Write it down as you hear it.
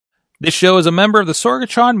This show is a member of the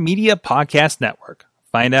Sorgatron Media Podcast Network.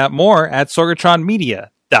 Find out more at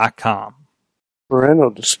sorgatronmedia.com. Parental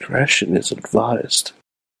discretion is advised.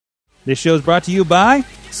 This show is brought to you by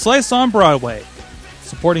Slice on Broadway,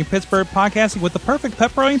 supporting Pittsburgh podcasting with the perfect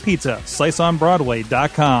pepperoni pizza.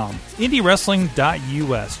 SliceOnBroadway.com.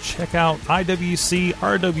 IndieWrestling.us. Check out IWC,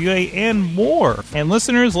 RWA, and more. And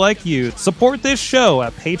listeners like you, support this show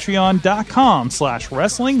at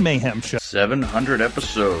Patreon.com/Wrestling Mayhem Show. 700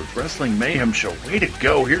 episodes. Wrestling Mayhem Show. Way to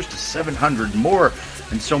go. Here's to 700 more.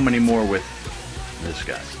 And so many more with this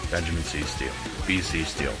guy. Benjamin C. Steele. BC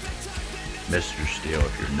Steele. Mr. Steele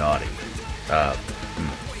if you're naughty.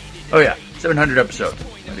 Oh yeah. 700 episodes.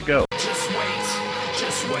 Way to go. Just wait.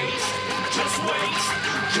 Just wait. Just wait.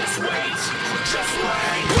 Just wait. Just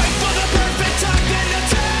wait. Wait for the perfect time then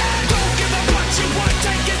attack. Don't give up what you want.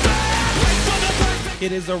 Take it back. Wait for the perfect.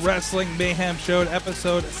 It is a Wrestling Mayhem Show,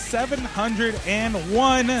 episode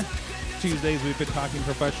 701. Tuesdays, we've been talking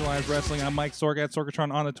professionalized wrestling. I'm Mike Sorg at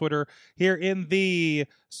Sorgatron on the Twitter here in the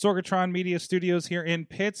Sorgatron Media Studios here in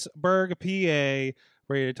Pittsburgh, PA.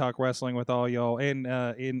 Ready to talk wrestling with all y'all and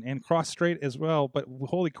in Cross Strait as well. But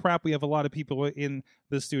holy crap, we have a lot of people in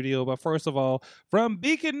the studio. But first of all, from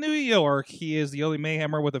Beacon, New York, he is the only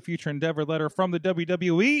Mayhemmer with a future endeavor letter from the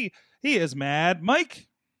WWE. He is Mad Mike.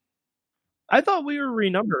 I thought we were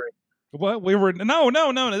renumbering. What we were? No.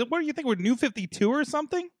 What do you think? We're New 52 or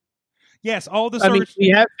something? Yes, all the. I mean, we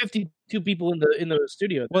have 52 people in the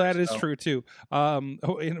studio. Well, that is true too. And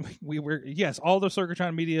we were all the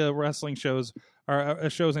Sorgatron Media wrestling shows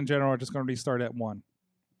are shows in general are just going to restart at 1.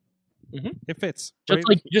 Mm-hmm. It fits.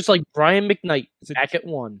 Just like Brian McKnight back at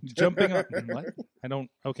 1. Jumping up. What? I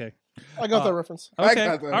don't. Okay. I got that reference. Okay.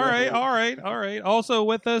 All right. Also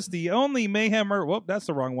with us, the only Mayhemmer. Whoop, that's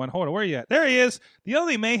the wrong one. Hold on. Where are you at? There he is. The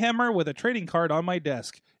only Mayhemmer with a trading card on my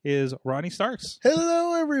desk is Ronnie Starks.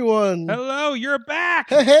 Hello, everyone. Hello, you're back.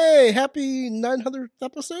 Hey, happy 900th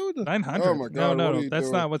episode. 900. Oh my God, No, what are you that's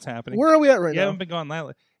doing? not what's happening. Where are we at right You now? haven't been gone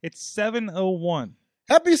lately. It's 701.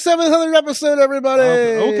 Happy 700th episode, everybody.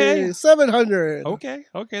 Okay. 700. Okay,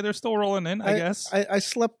 they're still rolling in, I guess. I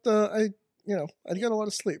slept. I got a lot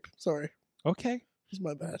of sleep. Sorry, Okay. it's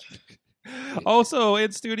my bad. Also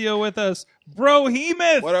in studio with us, Bro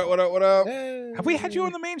Hemoth. What up? Hey. Have we had you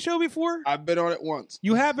on the main show before? I've been on it once.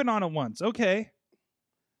 You have been on it once. Okay.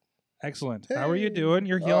 Excellent. How are you Hey. doing?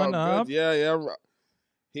 You're healing good. up. Yeah. I'm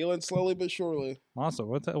healing slowly but surely. Awesome.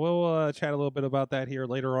 We'll chat a little bit about that here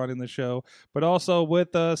later on in the show. But also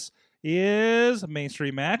with us is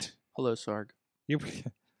Mainstream Matt. Hello, Sarg. You're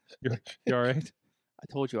all right? I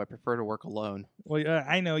told you I prefer to work alone. Well,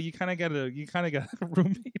 I know you kind of got a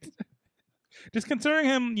roommate. Just considering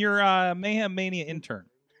him your Mayhem Mania intern.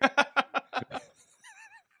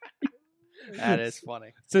 That is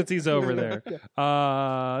funny. Since he's over there.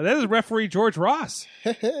 That is referee George Ross.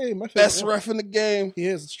 Hey, my favorite. Best ref in the game. He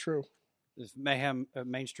is. It's true. If Mayhem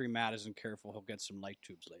Mainstream Matt isn't careful, he'll get some light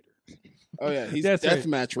tubes later. Oh yeah, he's That's right.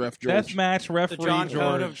 deathmatch ref George. Deathmatch The referee John George.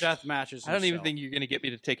 Code of death matches. I don't even himself. think you're going to get me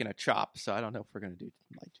to taking a chop, so I don't know if we're going to do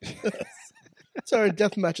like Sorry,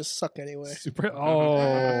 death matches suck anyway. Super. Man,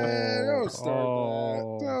 Oh. don't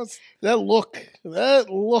start that. No, That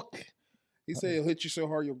look. he said he'll hit you so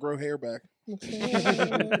hard you'll grow hair back.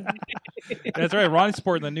 That's right. Ronnie's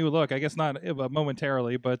sporting the new look. I guess not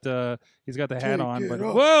momentarily, but he's got the hat Take on. it But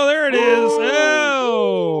off. whoa, there it is.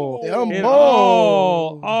 Oh, I'm it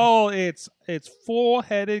bald. all it's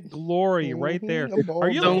full-headed glory right there. I'm bald. Are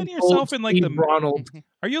you looking at Stone yourself Cold in like Steve Ronald.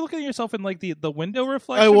 Are you looking at yourself in like the window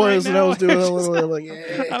reflection? I was, right and now? I was doing a Just- little like,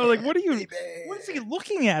 yeah. I was like, what is he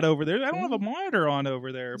looking at over there? I don't have a monitor on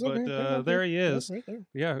over there, It's but okay, okay. there he is. Right there.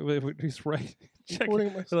 Yeah, he's right. Check. Recording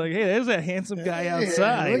myself. Like, hey, there's that handsome guy Hey,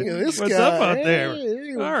 outside. look at this What's guy. up out there?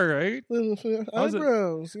 Hey, All right. was it-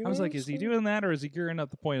 eyebrows. I was like, is he doing that or is he gearing up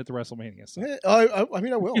the point at the WrestleMania? So, I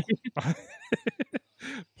mean, I will.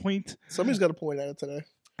 point. Somebody's got to point at it today.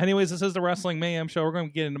 Anyways, this is the Wrestling Mayhem Show. We're going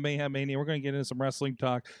to get into Mayhem Mania. We're going to get into some wrestling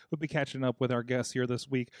talk. We'll be catching up with our guests here this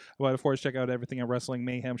week. But of course, check out everything at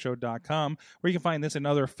WrestlingMayhemShow.com, where you can find this and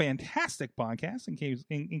other fantastic podcasts,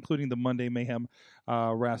 including the Monday Mayhem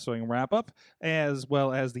Wrestling Wrap-Up, as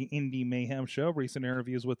well as the Indie Mayhem Show, recent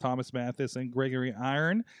interviews with Thomas Mathis and Gregory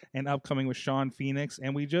Iron, and upcoming with Sean Phoenix.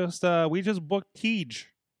 And we just booked Tej.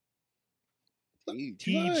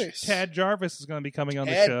 Nice. Tad Jarvis is going to be coming on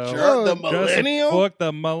the Tad show. The Just millennial. Just booked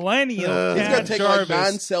the millennial. He's Tad gonna take Jarvis, like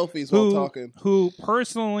 9 selfies while talking. Who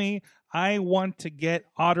personally I want to get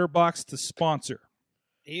Otterbox to sponsor.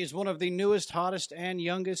 He's one of the newest, hottest, and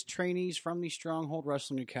youngest trainees from the Stronghold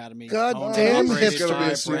Wrestling Academy. God owned damn and operated He's gonna be a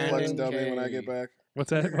by suplex Brandon dummy Cage. when I get back. What's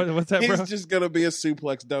that? What's that, bro? He's just gonna be a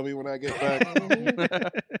suplex dummy when I get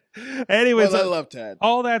back. Anyways, Well, I love Tad.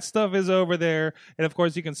 all that stuff is over there. And of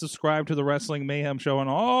course, you can subscribe to the Wrestling Mayhem Show on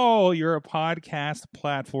all your podcast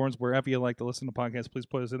platforms. Wherever you like to listen to podcasts, please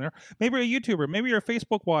put us in there. Maybe you're a YouTuber. Maybe you're a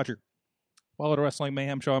Facebook watcher. Follow the Wrestling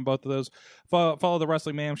Mayhem Show on both of those. Follow the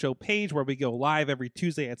Wrestling Mayhem Show page where we go live every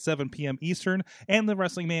Tuesday at 7 p.m. Eastern, and the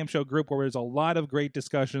Wrestling Mayhem Show group where there's a lot of great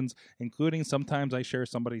discussions, including sometimes I share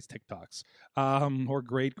somebody's TikToks or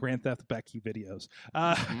great Grand Theft Becky videos.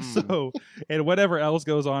 So, and whatever else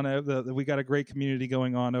goes on, we got a great community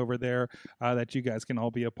going on over there that you guys can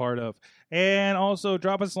all be a part of. And also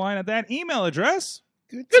drop us a line at that email address.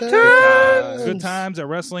 Good times. Good times at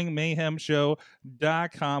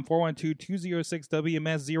WrestlingMayhemShow.com.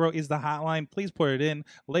 412-206-WMS0 is the hotline. Please put it in.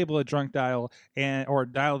 Label it drunk dial or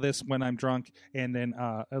dial this when I'm drunk, and then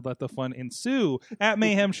let the fun ensue. At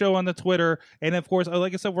Mayhem Show on the Twitter. And of course,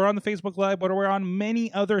 like I said, we're on the Facebook Live, but we're on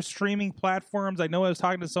many other streaming platforms. I know I was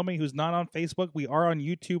talking to somebody who's not on Facebook. We are on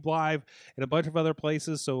YouTube Live and a bunch of other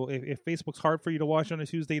places. So if Facebook's hard for you to watch on a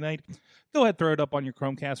Tuesday night, go ahead, throw it up on your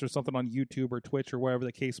Chromecast or something on YouTube or Twitch or wherever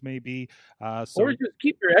the case may be. Or just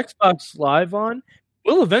keep your Xbox Live on.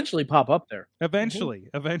 We'll eventually pop up there. Eventually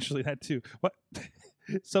that too. What?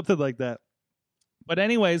 Something like that. But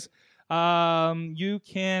anyways, you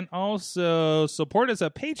can also support us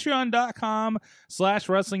at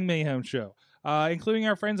patreon.com/Wrestling Mayhem Show, including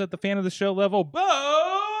our friends at the fan of the show level, Bo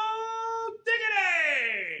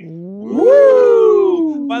Diggity!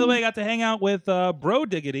 Woo! By the way, I got to hang out with Bro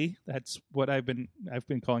Diggity. That's what I've been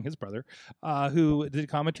calling his brother, who did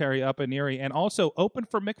commentary up in Erie and also opened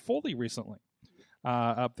for Mick Foley recently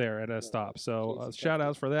up there at a stop. So shout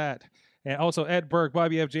outs for that. And also Ed Burke,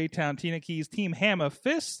 Bobby F. J-Town, Tina Keys, Team Hammer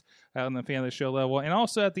Fist out on the fan of the show level. And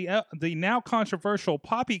also at the now controversial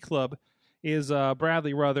Poppy Club is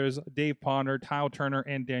Bradley Ruthers, Dave Ponder, Kyle Turner,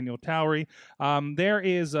 and Daniel Towery.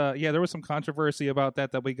 There was some controversy about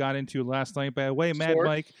that we got into last night. By the way, Mad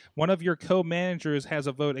Mike, one of your co-managers has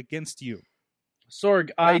a vote against you. Sorg,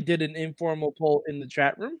 I did an informal poll in the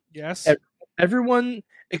chat room. Yes. Everyone,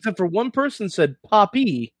 except for one person, said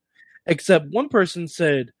Poppy, except one person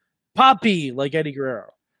said Poppy, like Eddie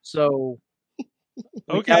Guerrero. So...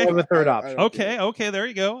 Okay. I have a third option. Okay, there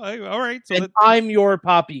you go. All right. So I'm your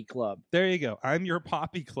Poppy Club. There you go. I'm your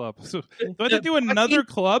Poppy Club. So do I have to do another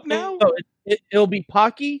club now? No, it'll be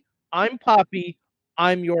Pocky, I'm Poppy,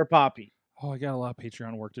 I'm your Poppy. Oh, I got a lot of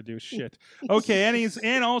Patreon work to do. Shit. Okay,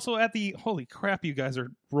 and also at the, holy crap, you guys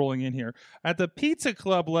are rolling in here. At the Pizza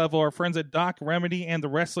Club level, our friends at Doc Remedy and the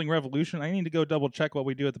Wrestling Revolution. I need to go double check what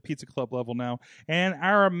we do at the Pizza Club level now. And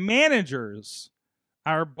our managers,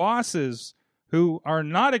 our bosses, who are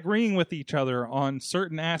not agreeing with each other on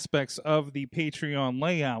certain aspects of the Patreon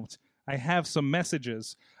layout. I have some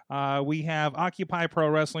messages. We have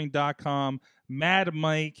OccupyProWrestling.com, Mad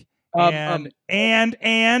Mike, and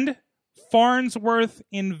Farnsworth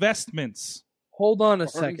Investments. Hold on a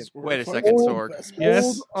second. Wait a second, Sorg.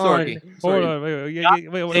 Yes, Sorgy. Hold on. Wait. I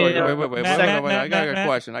got a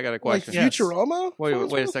question. Like Futurama?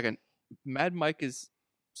 Wait a second. Mad Mike is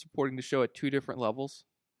supporting the show at two different levels.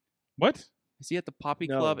 What? Is he at the Poppy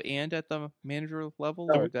Club and at the manager level,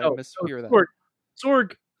 No, or did I mishear that?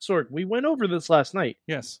 Sorg, we went over this last night.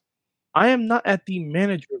 Yes. I am not at the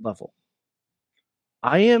manager level.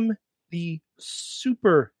 I am the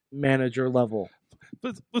super manager level.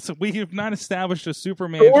 But listen, we have not established a super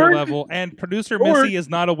manager level, and producer Missy is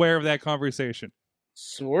not aware of that conversation.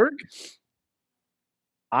 Sorg,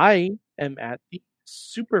 I am at the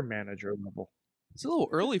super manager level. It's a little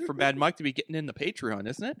early for Mad Mike to be getting in the Patreon,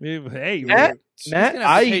 isn't it? Hey, Matt,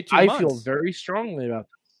 I feel months. very strongly about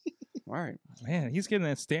this. All right. Man, he's getting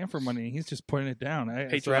that Stanford money, and he's just putting it down.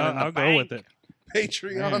 Patreon I'll go with it.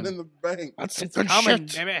 Patreon in the bank. That's It's some coming,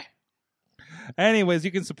 shit. baby. Anyways,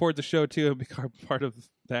 you can support the show too and become part of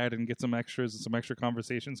that and get some extras and some extra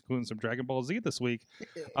conversations, including some Dragon Ball Z this week.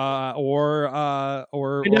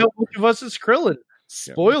 Or You know, which of us is Krillin?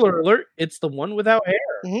 Spoiler alert, it's the one without hair.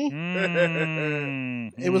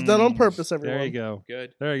 It was done on purpose, everyone. There you go.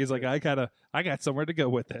 Good. There he's like, I got somewhere to go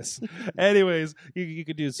with this. Anyways, you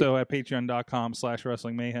could do so at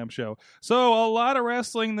patreon.com/Wrestling Mayhem Show. So a lot of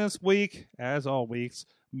wrestling this week, as all weeks.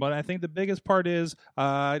 But I think the biggest part is,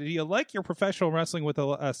 do you like your professional wrestling with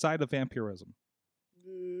a side of vampirism?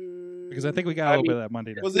 Because I think we got a little bit of that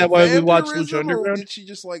Monday night. Was that it why we watched vampirism, Lucha or Underground? did she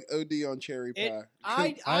just like OD on cherry pie?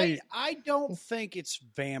 I don't think it's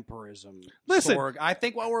vampirism. Listen. Sorg. I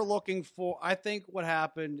think what we're looking for, I think what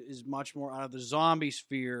happened is much more out of the zombie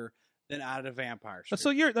sphere than out of the vampire sphere.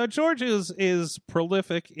 So George is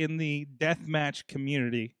prolific in the deathmatch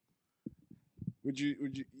community. Would you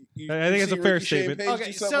I think it's a fair Ricky Shane statement. Page do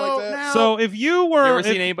Okay, something so like that? now So if you were, You ever if-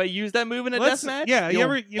 seen anybody use that move in a Let's- death match? yeah, you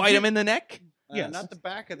ever- if bite you- him in the neck? Yes. Not the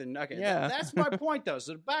back of the neck. Okay, Yeah. that's my point, though.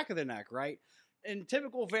 So the back of the neck, right? In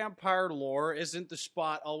typical vampire lore, isn't the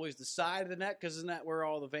spot always the side of the neck? Because isn't that where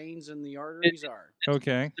all the veins and the arteries are?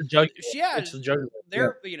 okay, The jug- Yeah, it's the jugular.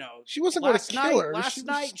 They're you know. She wasn't going to Last kill her. last She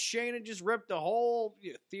night, just- Shayna just ripped a whole,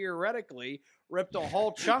 theoretically, ripped a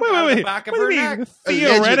whole chunk wait, out of wait, the back of what do her you mean neck.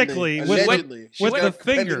 theoretically with Allegedly. She's with got the a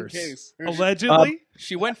pending fingers? case. Allegedly,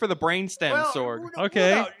 She went for the brainstem, Sorg.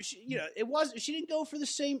 Okay. No, it was. She didn't go for the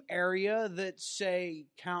same area that, say,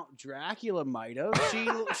 Count Dracula might have.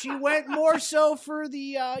 She went more so for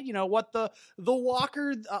the, what the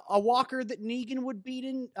walker, a walker that Negan would beat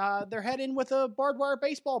in their head in with a barbed wire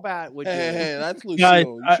baseball bat. Would Hey, do. hey, that's Lucille. Guys,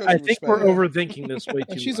 You show I some think we're respect. overthinking this way too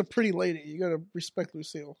And she's much. a pretty lady. You got to respect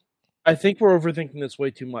Lucille. I think we're overthinking this way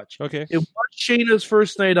too much. okay. It was Shayna's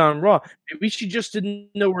first night on Raw. Maybe she just didn't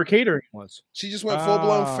know where catering was. She just went full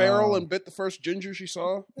blown Oh. feral and bit the first ginger she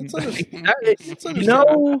saw. It's under- You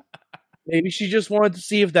understandable. know, maybe she just wanted to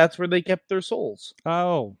see if that's where they kept their souls.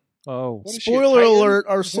 Oh, What is she, a Spoiler titan? alert: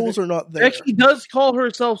 our souls are not there. Actually, does call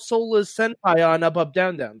herself Soulless Senpai on Up Up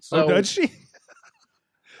Down Down. So oh, does she?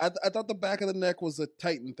 I thought the back of the neck was a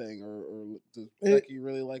Titan thing, or does It- Becky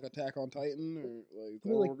really like Attack on Titan, or like is that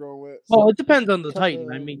what we're going with? well, it depends on the Cut Titan.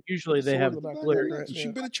 the I mean, usually they sword have in the back of glitter. the neck. She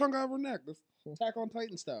Yeah. bit a chunk out of her neck. That's Attack on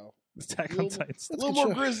Titan style. Attack on Little- Titan. A That's little good more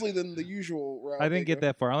show. grisly than the usual route. I they didn't get go.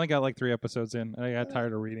 that far. I only got like 3 episodes in. I got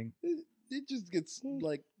tired of reading. It just gets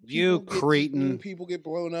like You people get cretin. eaten, people get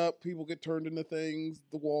blown up, people get turned into things,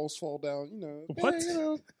 the walls fall down. You know, What?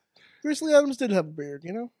 Yeah, Grizzly Adams did have a beard.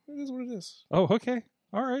 It is what it is. Oh, okay.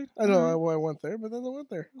 All right. I don't know why I went there, but then I went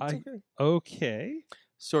there. It's okay. Okay.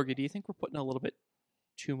 Sorgi, do you think we're putting a little bit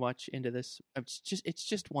too much into this? It's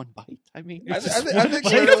just one bite. I mean, I it's thi- I just thi- I one think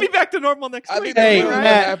bite. we're- She'll be back to normal next I week. think that's Hey, what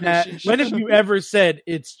Matt, happened. Matt, She- when have you ever said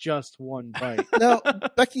it's just one bite? Now,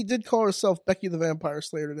 Becky did call herself Becky the Vampire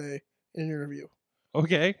Slayer today in an interview,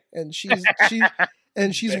 Okay. and she's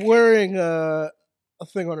wearing a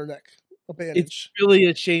thing on her neck, a It's bandage. really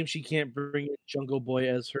a shame she can't bring in Jungle Boy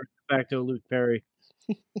as her de facto Luke Perry.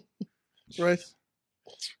 Right?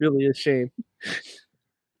 It's really a shame.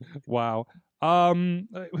 Wow.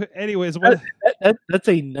 Anyways, what? That's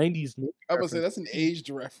a '90s movie. I was gonna say that's an aged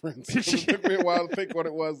reference. It took me a while to think what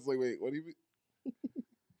it was. Like, wait, what do you mean?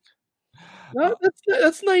 No,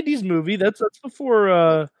 that's '90s movie. That's before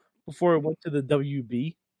it went to the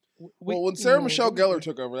WB. Well, when Sarah Michelle Gellar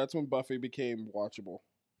took over, that's when Buffy became watchable.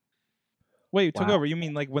 Wait, took Wow. over. You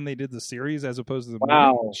mean like when they did the series as opposed to the movie?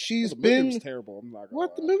 Wow. She's The movie was been terrible. I'm not gonna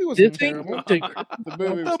what? The lie. movie was Did they? terrible. The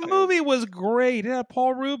movie was The movie was great. It had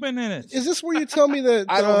Paul Rubin in it. Is this where you tell me that?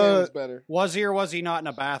 I don't think it was better. Was he or was he not in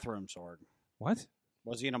a bathroom, Sword? What?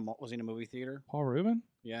 Was he in a movie theater? Paul Rubin?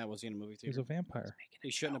 Yeah, was he in a movie He was theater? a vampire. He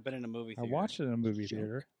shouldn't have been in a movie I theater. watched it in a movie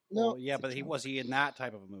theater. No. Well, yeah, but was he in that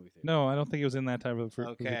type of a movie theater? No, I don't think it was in that type of movie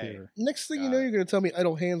Okay. theater. Next thing you know, you're going to tell me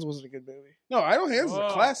Idle Hands wasn't a good movie. No, Idle Hands is a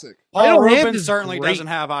classic. Paul Idle Hands Rubin is certainly great. doesn't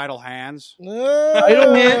have idle hands.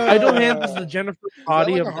 Idle Hands is the Jennifer Is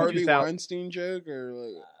Body that of like a the Harvey 2000s. Weinstein joke or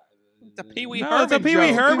like? The Pee Wee No, Herman it's a Pee Wee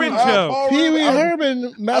joke. Herman Oh, joke. Paul Pee Wee Rubin. Herman I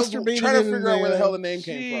was masturbating. trying to in figure out where the hell the name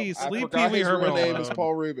came Jeez, from. I leave forgot Pee Wee his real Herman name alone. is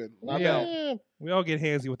Paul Rubin. My Yeah. bad. We all get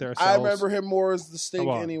handsy with ourselves. I remember him more as the stink, Come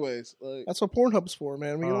on. anyways. Like, That's what Pornhub's for,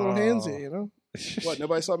 man. We get a little Oh. handsy, what?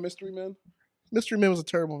 Nobody saw Mystery Men? Mystery Man was a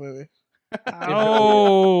terrible movie.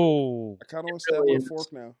 Oh. I kind of want to stab with a fork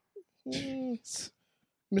now.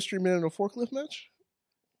 Mystery Man in a forklift match?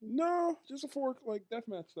 No, just a fork, like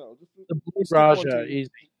deathmatch style. Just The Blue stick one Raja. to you. Easy.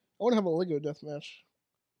 I want to have a Lego death match.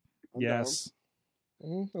 I'm Yes.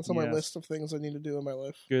 That's on my Yes. list of things I need to do in my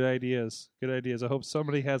life. Good ideas. Good ideas. I hope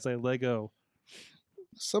somebody has a Lego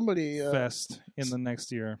Somebody, fest in the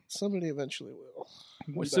next year. somebody eventually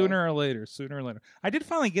will. Sooner or later. Sooner or later. I did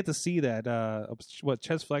finally get to see that.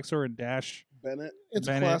 Chess Flexor and Dash. Bennett. It's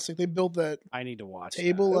Bennett. classic. They built that I need to watch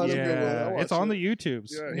table That out was of a good one. I Yeah, watched it's on it. the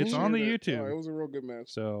YouTubes. Yeah, It's he on the shared it. YouTube. Oh, it was a real good match.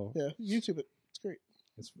 So Yeah, YouTube it. It's great.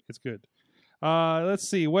 it's good. Let's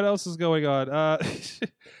see what else is going on.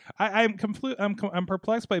 I'm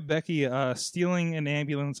perplexed by Becky stealing an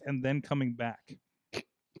ambulance and then coming back.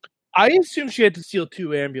 I assume she had to steal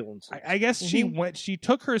 2 ambulances. I guess she went. She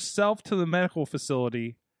took herself to the medical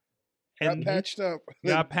facility Got and patched up.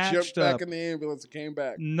 got patched Jumped back up. in the ambulance and came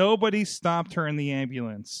back. nobody stopped her in the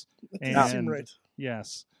ambulance. That doesn't seem And right.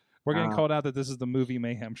 yes, we're getting Wow. called out that this is the movie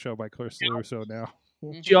Mayhem show by Chris LaRusso now.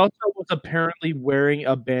 She also was apparently wearing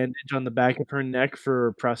a bandage on the back of her neck for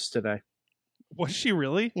her press today. Was she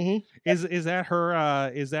really? Mhm. Is that her?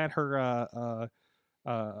 Is that her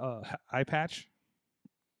eye patch?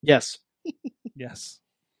 Yes. Yes.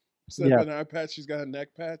 Instead Yeah. of an eye patch, she's got a neck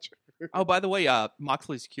patch. Oh, by the way,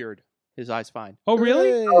 Moxley's cured. His eye's fine. Oh, really?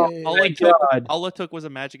 Hey. All Thank it took, God. all it took was a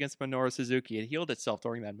match against Minoru Suzuki. It healed itself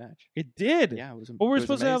during that match. It did. Yeah, it was. Well, it we're was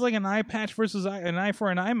supposed to have amazing. like an eye patch versus an eye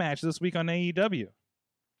for an eye match this week on AEW.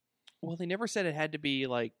 Well, they never said it had to be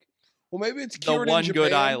like Well, maybe it's the cured in one Japan.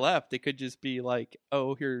 good eye left. It could just be like,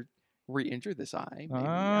 oh, here, re-injure this eye. Maybe.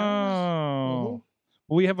 Oh.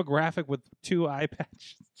 Well, we have a graphic with 2 eye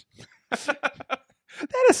patches.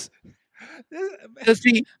 That is.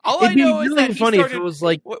 See, All I it'd be know is really that he funny if started. it was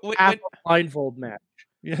like wh- wh- half when- a blindfold match.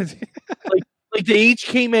 Yes. Like they each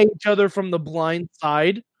came at each other from the blind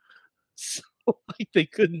side, so like they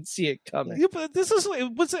couldn't see it coming. Yeah, but this is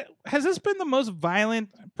has this been the most violent,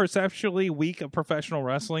 perceptually week of professional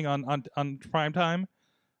wrestling on prime time?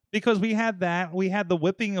 Because we had the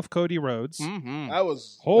whipping of Cody Rhodes. Mhm. That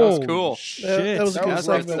was Holy cool. shit. That was a that good was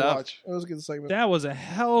rough to segment. watch. That was a good segment. That was a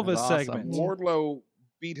hell of a That was awesome. segment. Wardlow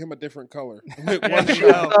beat him a different color. I One know.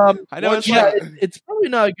 shot. I know One it's shot. like, It's probably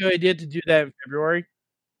not a good idea to do that in February.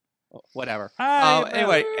 whatever. I-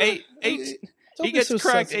 Anyway, Don't he be gets so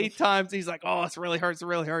cracked sensitive. 8 times. He's like, "Oh, it really hurts. It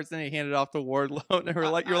really hurts." Then he handed it off to Wardlow,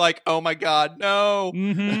 and you're like, "Oh my god, no!"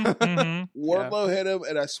 Mhm. Wardlow hit him,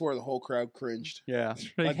 and I swear the whole crowd cringed. Yeah,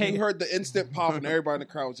 Like Hey, you heard the instant pop, and everybody in the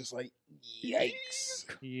crowd was just like, "Yikes!"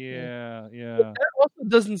 yeah. That also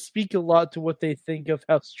doesn't speak a lot to what they think of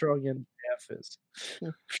how strong MJF is.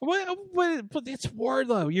 But it's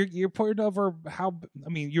Wardlow. You're putting over how. I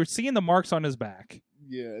mean, you're seeing the marks on his back.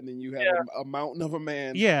 Yeah, and then you have a mountain of a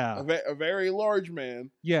man, Yeah. a very large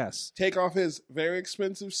man, Yes. take off his very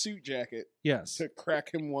expensive suit jacket Yes. to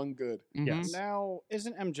crack him one good. Mhm. Yes. Now,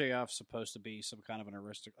 isn't MJF supposed to be some kind of an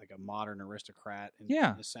like a modern aristocrat? In,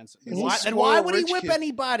 Yeah. in the sense. He's Then a why spoiled would he rich whip kid.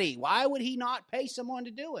 anybody? Why would he not pay someone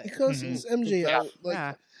to do it? Because Mhm. he's MJF. Like,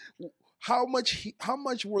 Yeah. how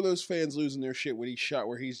much were those fans losing their shit when he shot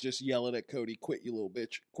where he's just yelling at Cody, "Quit, you little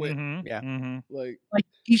bitch, quit!" Mhm. Yeah. Mhm. Like Like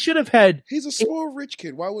he should have had he's a spoiled rich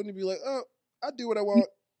kid. Why wouldn't he be like, "Oh, I do what I want"?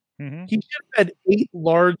 Mhm. he should have had 8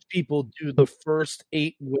 large people do the first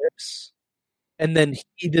 8 whips, and then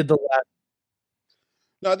he did the last.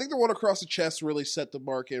 No, I think the one across the chest really set the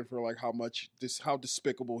mark in for like how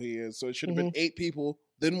despicable he is. So it should have been 8 people,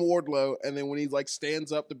 then Wardlow, and then when he like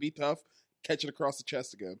stands up to be tough, catch it across the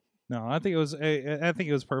chest again. No, I think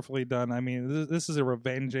it was perfectly done. I mean, this is a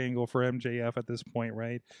revenge angle for MJF at this point,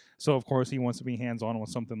 right? So of course he wants to be hands on with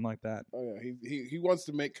something like that. Oh yeah, he wants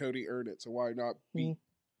to make Cody earn it. So why not beat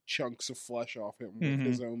chunks of flesh off him with Mhm.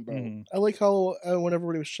 his own belt? Mhm. I like how when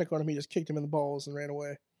everybody was checking on him, he just kicked him in the balls and ran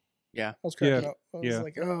away. Yeah. I was cracking Yeah. up. I was Yeah.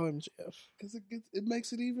 like, oh, MJF. Because it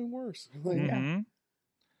makes it even worse. Like, Mhm.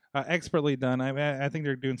 Expertly done. I think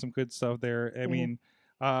they're doing some good stuff there. I mean,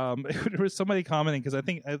 there was somebody commenting because I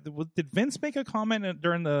think did Vince make a comment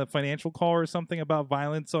during the financial call or something about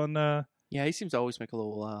violence on? Yeah, he seems to always make a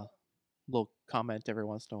little comment every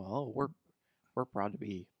once in a while. Oh, we're proud to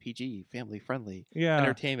be PG, family friendly, Yeah.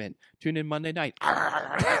 entertainment. Tune in Monday night.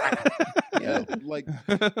 yeah, like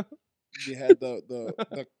you had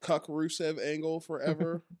the Cuck Rusev angle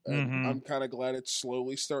forever. And Mhm. I'm kind of glad it's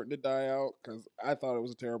slowly starting to die out because I thought it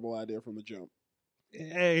was a terrible idea from the jump.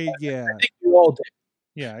 Yeah. I think we all did.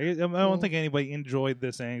 Yeah. I don't think anybody enjoyed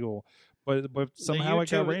this angle, but somehow it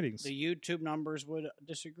got ratings. The YouTube numbers would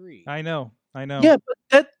disagree. I know. Yeah,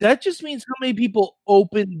 but that just means how many people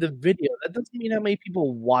opened the video. That doesn't mean how many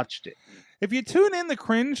people watched it. If you tune in the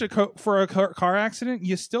cringe for a car accident,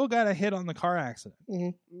 you still got a hit on the car accident,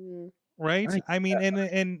 right? Right. I mean,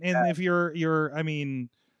 and if you're, I mean,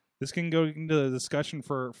 this can go into the discussion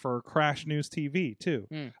for Crash News TV too.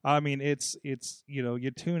 Mm. I mean, it's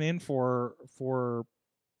you tune in for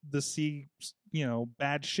the see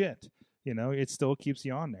bad shit. It still keeps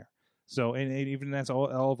you on there. So and even as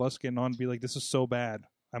all of us getting on, be like, this is so bad.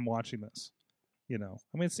 I'm watching this. I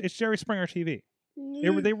mean, it's Jerry Springer TV.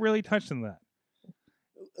 They really touched on that.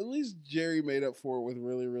 At least Jerry made up for it with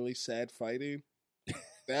really, really sad fighting.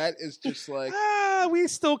 That is just like We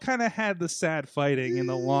still kind of had the sad fighting in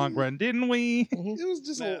the long run, didn't we? it was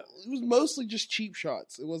just it was mostly just cheap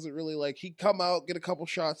shots. It wasn't really like he'd come out, get a couple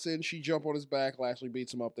shots in, she jump on his back, Lashley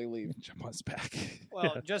beats him up, they leave. Jump on his back.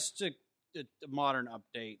 Well, just to a modern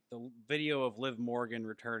update, the video of Liv Morgan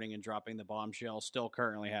returning and dropping the bombshell still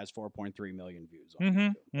currently has 4.3 million views on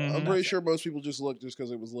Mhm, YouTube. mhm. I'm pretty sure most people just looked just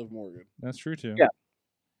because it was Liv Morgan. That's true too. Yeah.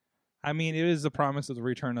 I mean, it is the promise of the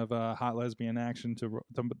return of hot lesbian action to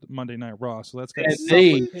Monday Night Raw, so that's got And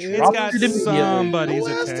they it's dropped got it immediately. somebody's The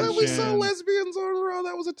last attention. time we saw lesbians on Raw,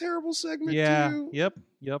 that was a terrible segment Yeah. too.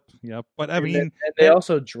 Yep. But I And mean, then- and they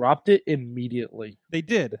also dropped it immediately. they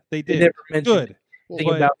did. They never mentioned Good. it. think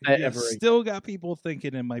but about that you ever again. still got people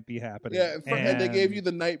thinking it might be happening. Yeah, and they gave you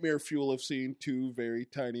the nightmare fuel of seeing two very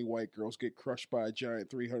tiny white girls get crushed by a giant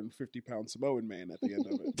 350-pound Samoan man at the end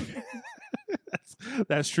of it.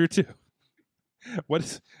 that's true too.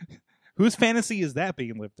 Whose fantasy is that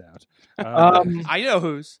being lived out? I know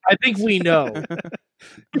whose. I think we know.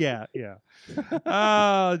 Yeah.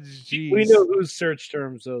 Oh, jeez. We know whose search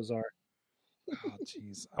terms those are. Oh,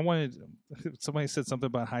 jeez. Somebody said something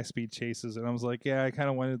about high-speed chases, and I was like, yeah, I kind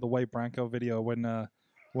of wanted the white Bronco video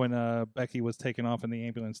when Becky was taken off in the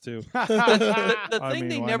ambulance too. The I thing mean,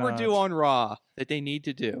 they why never not? do on Raw that they need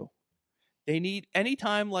to do. They need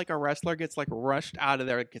anytime like a wrestler gets like rushed out of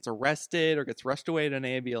there, gets arrested or gets rushed away in an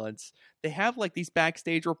ambulance. They have like these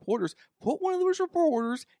backstage reporters. Put one of those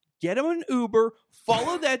reporters, get him an Uber,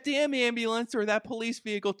 follow that damn ambulance or that police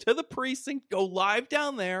vehicle to the precinct, go live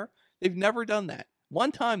down there. They've never done that.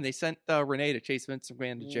 One time they sent Renee to chase Vince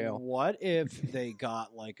McMahon to jail. What if they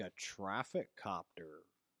got like a traffic copter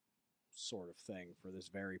sort of thing for this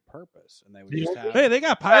very purpose, and they would just have Hey, they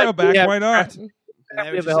got Pyro back. Yeah. Why not? and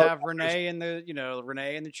they would just have Renee in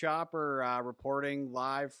the chopper reporting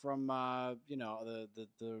live from the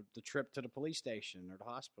trip to the police station or the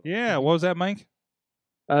hospital. Yeah. What was that, Mike?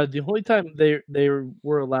 The only time they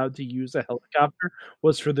were allowed to use a helicopter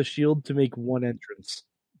was for the Shield to make one entrance.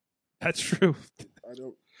 That's true. I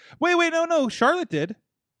don't. Wait, no. Charlotte did.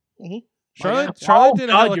 Mhm. Charlotte Oh, did a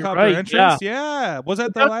God, you're helicopter right, entrance. Yeah. Was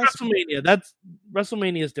that the That's last? WrestleMania.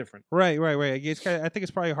 WrestleMania is different. Right. I think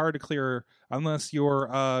it's probably hard to clear unless you're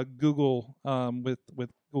Google with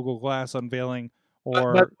Google Glass unveiling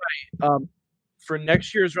or But for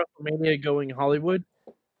next year's WrestleMania going Hollywood,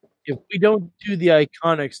 if we don't do the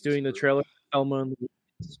Iconics doing the trailer, Thelma and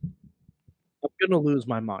Louise, I'm gonna lose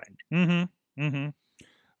my mind. Mm-hmm.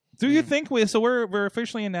 Do you think we're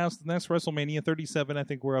officially announced the next WrestleMania 37? I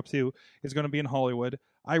think we're up to is going to be in Hollywood.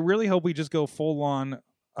 I really hope we just go full on,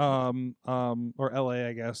 or LA,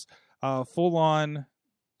 I guess, full on.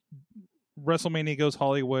 WrestleMania goes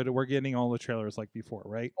Hollywood. We're getting all the trailers like before,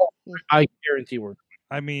 right? I guarantee we're.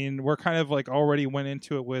 I mean, we're kind of like already went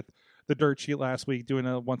into it with the dirt sheet last week, doing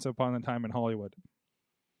a Once Upon a Time in Hollywood,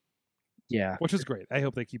 Yeah. which is great. I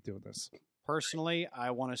hope they keep doing this. Personally,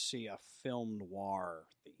 I want to see a film noir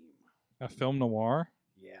theme. A film noir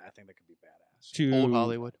Yeah, I think that could be badass. to Old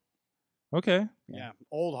Hollywood. Okay, Yeah,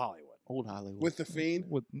 old Hollywood. Old Hollywood. With the Fiend?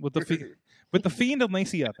 with the Fiend and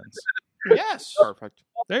Lacey Evans. Yes. Perfect.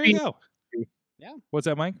 There you go. Yeah. What's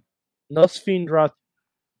that, Mike? Nosferatu.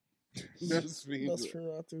 That's Fiend.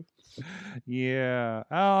 Nosferatu. Yeah.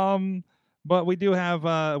 But we do have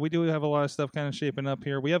a lot of stuff kind of shaping up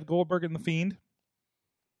here. We have Goldberg and the Fiend.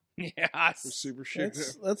 Yes. Super shit.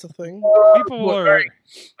 That's a thing. People Well, are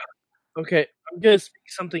Okay, I'm gonna speak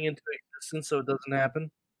something into existence so it doesn't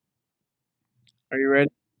happen. Are you ready?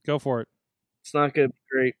 go for it. It's not gonna be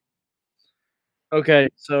great. Okay,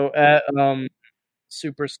 so at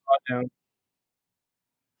Super Sawdown,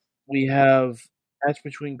 we have a match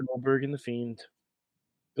between Goldberg and the Fiend.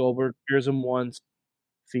 Goldberg spears him once,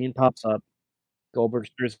 Fiend pops up. Goldberg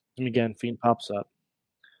spears him again, Fiend pops up.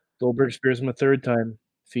 Goldberg spears him a third time,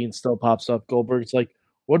 Fiend still pops up. Goldberg's like,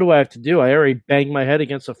 what do I have to do? I already banged my head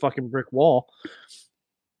against a fucking brick wall.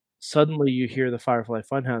 Suddenly you hear the Firefly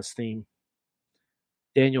Funhouse theme.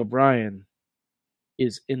 Daniel Bryan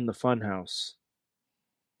is in the Funhouse.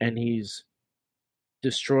 And he's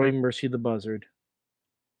destroying Mercy the Buzzard.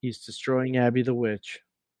 He's destroying Abby the Witch.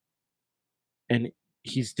 And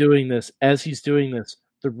he's doing this. As he's doing this,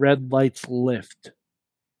 the red lights lift.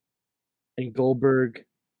 And Goldberg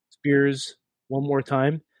spears one more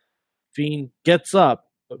time. Fiend gets up,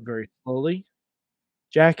 but very slowly.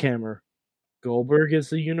 Jackhammer. Goldberg is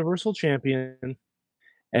the Universal Champion.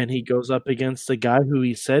 And he goes up against the guy who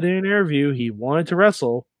he said in an interview he wanted to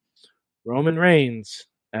wrestle, Roman Reigns,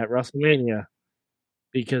 at WrestleMania.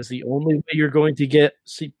 Because the only way you're going to get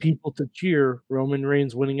people to cheer Roman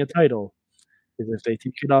Reigns winning a title is if they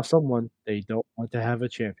take it off someone they don't want to have a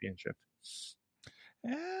championship.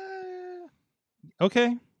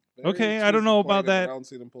 Okay. Very Okay, I don't know about disappointed, but that. I don't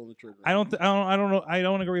see them pulling the trigger. I don't know. I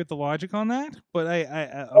don't agree with the logic on that, but I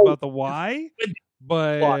about the why.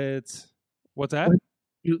 But what's that?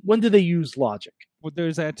 When do they use logic? Well,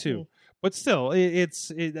 there's that too. But still,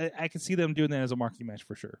 I can see them doing that as a marquee match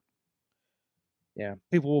for sure. Yeah.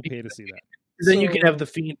 People will pay to see that. Then you can have the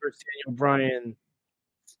Fiend versus Daniel Bryan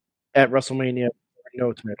at WrestleMania for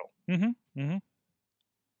no title. Mm-hmm.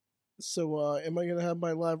 So, am I going to have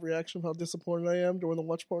my live reaction of how disappointed I am during the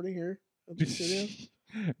watch party here at the studio?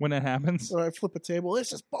 When that happens, When I flip a table,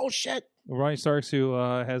 this is bullshit. Ronnie Starks, who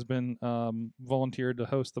has been volunteered to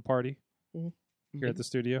host the party. Mhm. here at the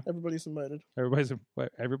studio? Everybody's invited.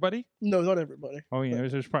 Everybody? No, not everybody. Oh yeah,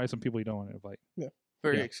 But- there's probably some people you don't want to invite.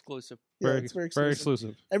 Very Yeah. exclusive. Yeah, it's very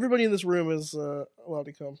exclusive. Everybody in this room is allowed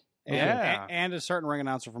to come. And a certain ring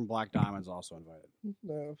announcer from Black Diamond's also invited.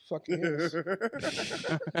 No, fucking yes.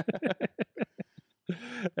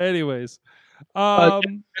 Anyways, I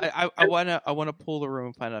wanna pull the room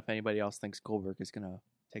and find out if anybody else thinks Goldberg is gonna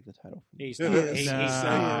take the title. He's not. not. He's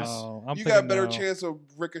no, I'm You thinking got a better no. chance of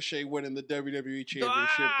Ricochet winning the WWE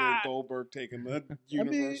Championship than Goldberg taking the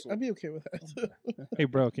Universal. I'd be okay with that. Hey,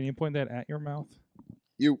 bro, can you point that at your mouth?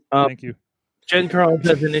 You. Thank you. Jen Carlins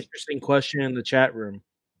has an interesting question in the chat room.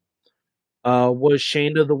 Was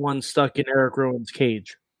Shayna the one stuck in Eric Rowan's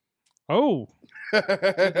cage? Oh, That's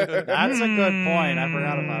a good point. I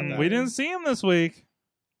forgot about that. We didn't see him this week.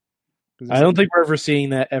 I don't think we're ever seeing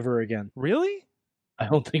that ever again. Really? I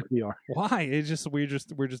don't think we are. Why? We're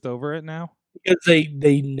just over it now. Because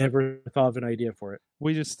they never thought of an idea for it.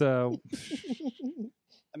 We just I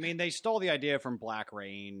mean, they stole the idea from Black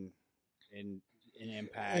Rain in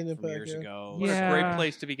Impact In from Impact, years yeah. ago. What Yeah. a great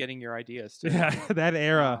place to be getting your ideas. Too. yeah, that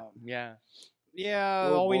era. Yeah. Yeah,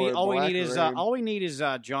 Oh, all we boy, need is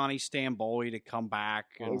Johnny Stamboli to come back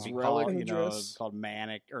and As be Relic. called, In the dress. called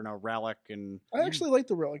Manic or no Relic, and I actually like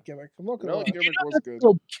the Relic gimmick. I'm not gonna No, lie. gimmick was good.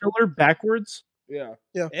 So Killer backwards? Yeah.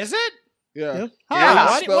 is it? Yeah. Yeah. Huh, Yeah,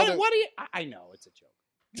 what, spelled what, it. what do you? I know it's a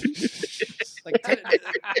joke. Like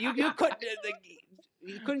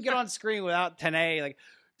you couldn't get on screen without Tenay. Like,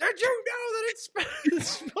 did you know that it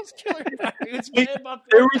spells Killer backwards? It's been about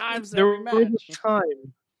There 4 was, times there every was match. a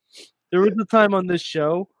time. There was a time on this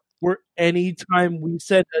show where anytime we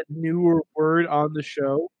said a newer word on the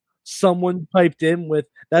show, someone piped in with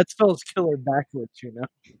that spells killer backwards, you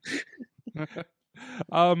know.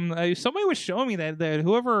 Somebody was showing me that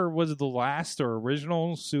whoever was the last or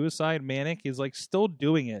original Suicide Manic is like still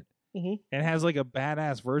doing it Mhm. and has like a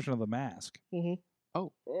badass version of the mask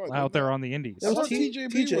Oh, I out there thought- on the indies. That I thought was TJP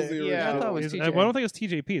was the original. Yeah, I thought it was I TJ. don't think it's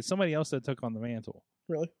TJP. It's somebody else that took on the mantle.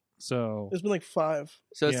 Really? So There's been like 5.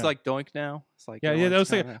 So it's Yeah. like Doink now. It's like yeah, no yeah. That one's was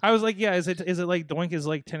thinking, kinda- I was like, yeah. Is it like Doink is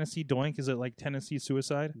like Tennessee Doink? Is it like Tennessee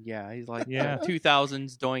Suicide? Yeah, he's like Yeah.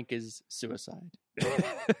 2000s Doink is suicide. I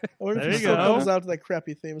wonder There if you he still go. comes out to that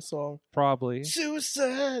crappy theme song. Probably.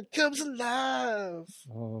 Suicide comes alive.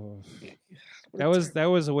 Oh. What That a was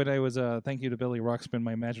terrible- when I was thank you to Billy Ruxpin,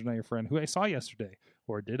 my imaginary friend, who I saw yesterday,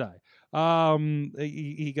 or did I?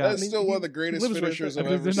 He got. That's still one of the he greatest lives right finishers there.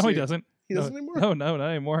 I've ever no, seen. he doesn't. He doesn't anymore? No, not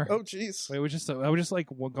anymore. Oh, jeez. I was just like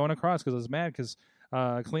going across because I was mad because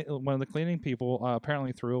one of the cleaning people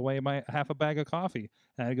apparently threw away my half a bag of coffee.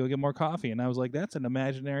 And I had to go get more coffee, and I was like, "That's an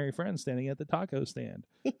imaginary friend standing at the taco stand."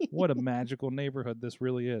 What a magical neighborhood this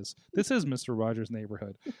really is. This is Mr. Rogers'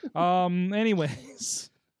 neighborhood. Anyways.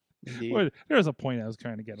 Indeed. Well, there was a point I was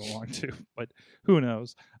trying to get along to, but who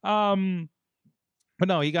knows? But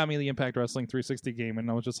no, he got me the Impact Wrestling 360 game, and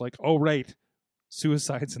I was just like, "Oh right,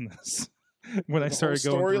 Suicide's in this." When I The started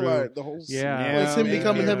whole going through, storyline, the whole Yeah. It's him man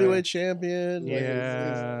becoming character. heavyweight champion. like,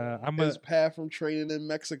 yeah, I'm His gonna, path from training in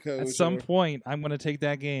Mexico. at to- some point I'm going to take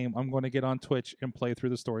that game. I'm going to get on Twitch and play through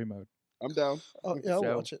the story mode. I'm down. Oh, yeah, I'll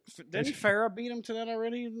So- watch it. Didn't Farrah beat him to that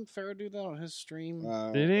already? Didn't Farrah do that on his stream?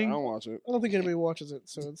 Did he? I don't watch it. I don't think anybody watches it,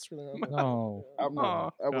 so it's really not. Oh, I'm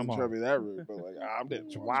not. I wasn't come trying on. to be that rude, but like I'm dead.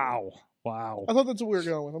 wow, wow. I thought that's what we were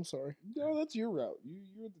going with. I'm sorry. No, that's your route.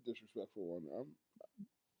 You're the disrespectful one.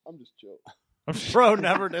 I'm just chill. Bro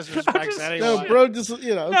never disrespects anyone. No, bro, just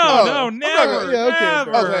you know. No, okay. never, Yeah, okay,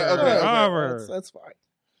 never, bro. Okay. never. That's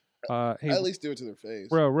fine. Hey, At least do it to their face.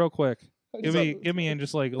 bro, real quick, I give just- me in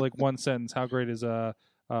just like one sentence. How great is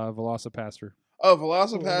Velocipaster? Oh,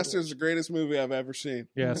 Velocipaster is the greatest movie I've ever seen.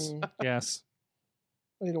 Yes, Mhm. yes.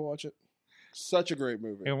 I need to watch it. Such a great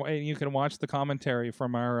movie. And you can watch the commentary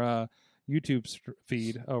from our YouTube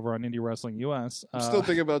feed over on Indie Wrestling US. I'm still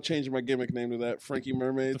thinking about changing my gimmick name to that, Frankie the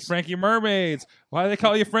Mermaids, Frankie Mermaids. Why do they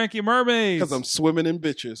call you Frankie Mermaids? because I'm swimming in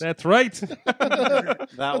bitches. That's right. That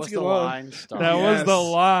That's was a good the line. line. Star. That was the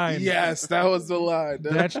line. Yes, that was the line.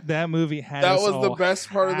 That movie had That us was the all best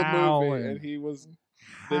part of the movie, howling. and he was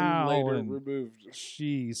then later Howling. removed.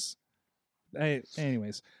 Jeez.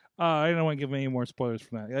 Anyways, I don't want to give any more spoilers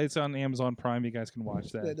from that. It's on Amazon Prime. You guys can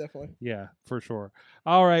watch that. Yeah, definitely. Yeah, for sure.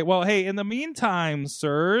 All right. Well, hey, in the meantime,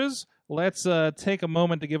 sirs, let's take a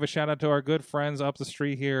moment to give a shout out to our good friends up the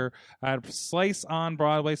street here at Slice on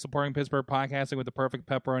Broadway, supporting Pittsburgh podcasting with the perfect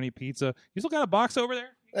pepperoni pizza. You still got a box over there?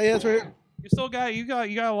 Hey, yeah, that's right. You still got you got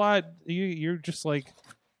a lot. You're just like,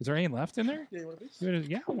 is there any left in there? Yeah, you want a piece?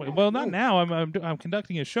 Yeah. Well, not now. I'm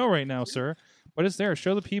conducting a show right now, sir. But it's there.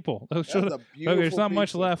 Show the people. Show That's the, a beautiful there's not much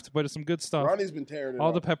pizza. left, but it's some good stuff. Ronnie's been tearing it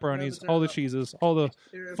All up. the pepperonis, Yeah, all the turn it up. cheeses, all the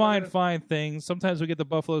Here, fine, if I fine things. Sometimes we get the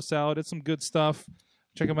buffalo salad. It's some good stuff.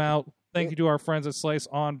 Check them out. Thank you to our friends at Slice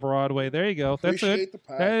on Broadway. There you go. That's it. Appreciate the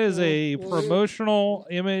pie. That is a Mhm. promotional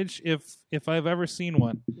image if I've ever seen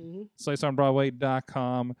one. Mhm.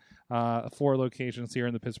 SliceOnBroadway.com. 4 locations here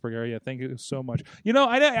in the Pittsburgh area. Thank you so much. You know,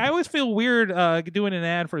 I always feel weird doing an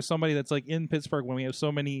ad for somebody that's like in Pittsburgh when we have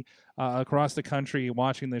so many across the country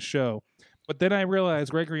watching this show. But then I realize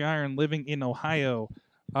Gregory Iron, living in Ohio,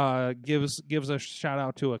 gives a shout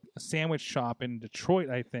out to a sandwich shop in Detroit,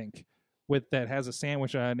 I think, that has a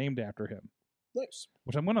sandwich named after him. Nice.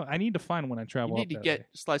 Which I need to find when I You travel. need up to that get way.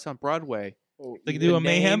 Slice on Broadway. Oh, They could do a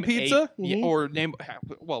mayhem Name pizza. yeah, Mhm. or name.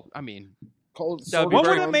 Well, I mean, cold that would be What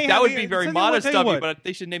very, would a mayhem that would be? be very Tell you what, modest tell you of you, what. but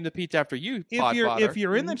they should name the pizza after you. If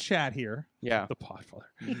you're in the chat here, yeah. the Podfather.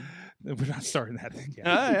 We're not starting that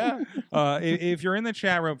again. Yeah. If you're in the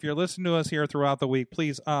chat room, if you're listening to us here throughout the week,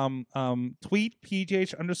 please tweet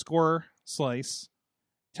PGH_slice.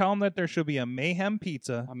 Tell them that there should be a mayhem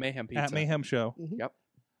pizza A mayhem pizza. at Mayhem Show. Yep.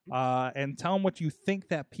 And tell them what you think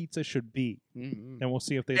that pizza should be, Mm-hmm. and we'll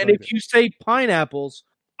see if they And like if it. you say pineapples,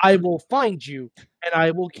 I will find you and I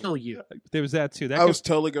will kill you. There was that too. That I could- was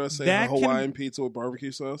totally gonna say that a can- Hawaiian pizza with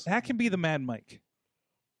barbecue sauce. that can be the Mad Mike.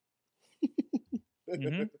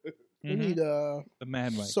 Mhm. We Mhm. need The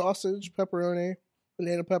Mad Mike. sausage, pepperoni,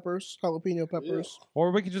 banana peppers, jalapeno peppers.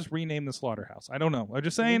 Or we could just rename the slaughterhouse. I don't know. I'm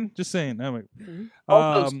just saying. Just saying. Anyway.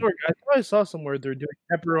 Also, Um, sorry, I thought I saw somewhere they're doing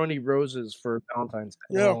pepperoni roses for Valentine's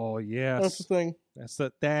Day. Yeah. Oh That's the yes. thing.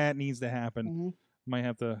 That needs to happen. Mhm. Might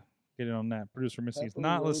have to get in on that. Producer Missy's Pepperoni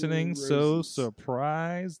not listening, so roses.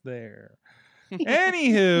 surprise there.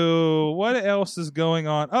 Anywho, what else is going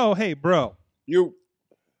on? Oh, hey, bro. You,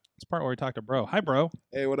 It's part where we talk to bro. Hi, bro.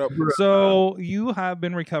 hey, what up? So you have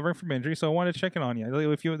been recovering from injury, so I want to check in on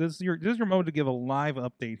you. If you this is your moment to give a live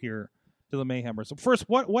update here to the Mayhemers. So first,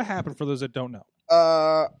 what happened for those that don't know?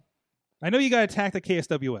 I know you got attacked at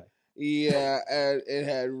KSWA. Yeah, and it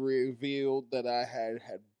had revealed that I had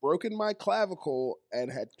broken my clavicle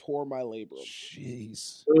and had tore my labrum.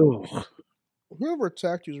 Jeez. Ugh. Whoever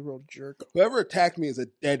attacked you is a real jerk. Whoever attacked me is a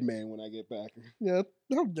dead man when I get back. Yeah,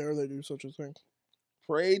 how dare they do such a thing?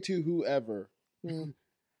 Pray to whoever, Mm.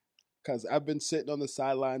 because I've been sitting on the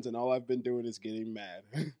sidelines and all I've been doing is getting mad.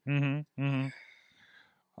 Mm-hmm. Mm-hmm.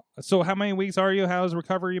 So how many weeks are you? How's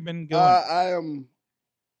recovery been going? I am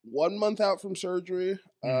 1 month out from surgery.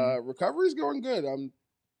 Recovery's going good. I'm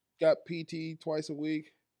got PT twice a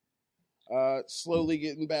week. Slowly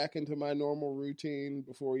getting back into my normal routine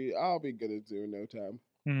I'll be good at it in no time.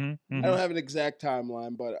 Mm-hmm. I don't have an exact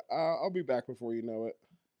timeline, but I'll be back before you know it.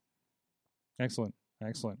 Excellent.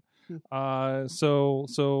 Excellent. Hmm.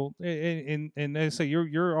 So and I say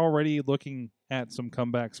you're already looking at some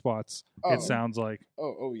comeback spots. Oh. It sounds like.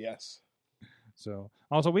 Oh yes. So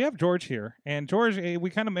also we have George here, and George, we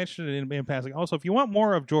kind of mentioned it in passing. Also, if you want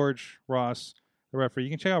more of George Ross, the referee, you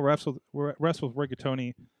can check out Refs with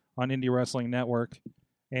Rigatoni on Indie Wrestling Network,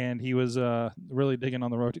 and he was really digging on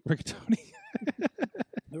the Rigatoni.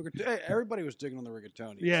 Everybody was digging on the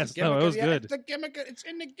rigatoni. It's Yes, the no, gimmick it was of the- good. It's the gimmick. It's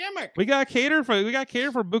in the gimmick. we got catered for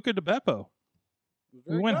Buca de Beppo. We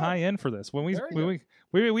Very went good. high end for this. When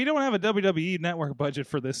Very we don't have a WWE network budget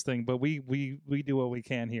for this thing, but we do what we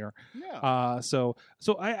can here. Yeah. So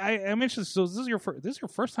I'm interested. So this is your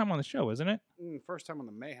first time on the show, isn't it? First time on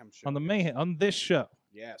the Mayhem show. On the Mayhem on this show.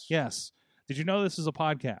 Yes. Yes. Did you know this is a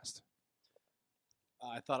podcast?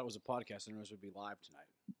 I thought it was a podcast. I didn't know it would be live tonight.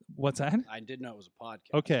 What's that? I did know it was a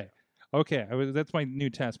podcast. Okay. That's my new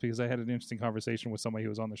test because I had an interesting conversation with somebody who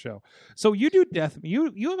was on the show. So you do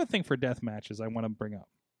you have a thing for death matches I want to bring up.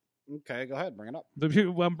 Okay, go ahead. Bring it up.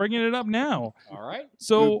 I'm bringing it up now. All right.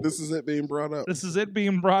 So This is it being brought up. this is it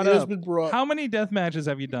being brought It has up. been brought. How many death matches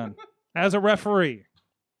have you done as a referee?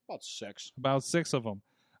 About 6. About 6 of them.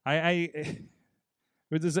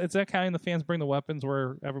 Is that counting the fans bring the weapons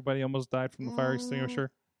where everybody almost died from the fire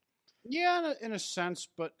extinguisher? Yeah, in a sense,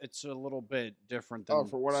 but it's a little bit different than.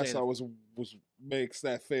 For what I say, saw was makes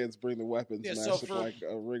that fans bring the weapons Yeah, match so look for- like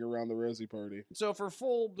a ring around the Rosie party. So, for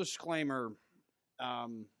full disclaimer,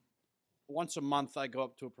 once a month I go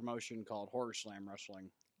up to a promotion called Horror Slam Wrestling,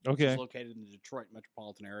 which Okay. is located in the Detroit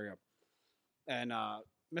metropolitan area. And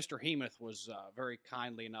Mr. Hemuth was very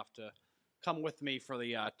kindly enough to come with me for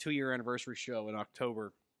the 2-year anniversary show in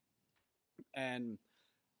October. And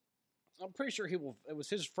I'm pretty sure it was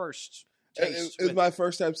his first taste. It was with- my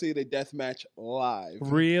first time seeing a death match live.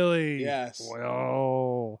 Really? Yes.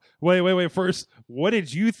 Whoa. Wait. First, what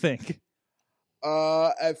did you think?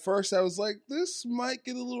 At first, I was like, this might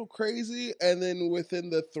get a little crazy. And then within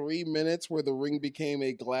the 3 minutes where the ring became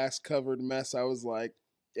a glass-covered mess, I was like,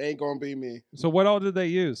 ain't going to be me. So what all did they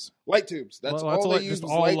use? Light tubes. That's all they used, just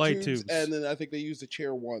was all light tubes. And then I think they used a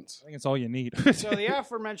chair once. I think it's all you need. So the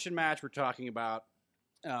aforementioned match we're talking about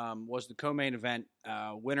was the co-main event.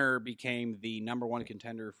 Winner became the number one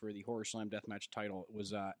contender for the Horror Slam Deathmatch title. It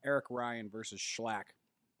was Eric Ryan versus Schlack.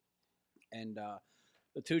 And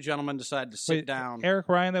the two gentlemen decided to sit down. Eric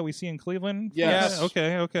Ryan that we see in Cleveland? Yes.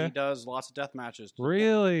 Okay. He does lots of death matches.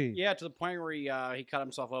 Really? Yeah, to the point where he cut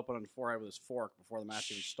himself open on the forehead with his fork before the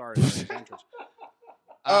match even started. His entrance.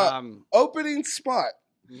 Opening spot.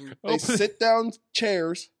 Mhm. They sit down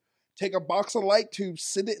chairs, take a box of light tubes,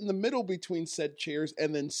 sit it in the middle between said chairs,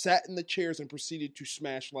 and then sat in the chairs and proceeded to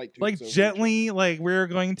smash light tubes. Like over gently, like we're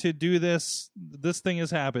going to do this. This thing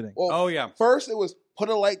is happening. Well, Oh, yeah. First, it was put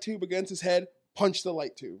a light tube against his head, punch the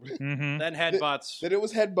light tube. Mm-hmm. Then headbutts. Then it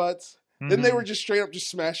was headbutts. Then they were just straight up just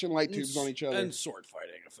smashing light tubes on each other. And sword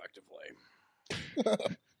fighting,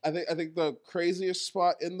 effectively. I think the craziest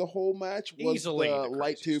spot in the whole match was Easily the the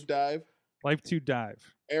light craziest. tube dive. Life to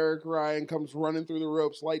dive. Eric Ryan comes running through the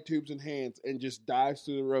ropes, light tubes in hands, and just dives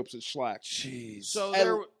through the ropes at Schlack. Jeez. So And-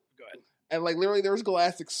 there. Go ahead. And like literally, there was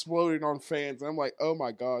glass exploding on fans, and I'm like, oh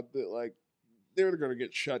my god, they're gonna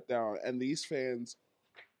get shut down. And these fans,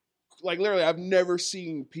 like literally, I've never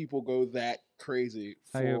seen people go that crazy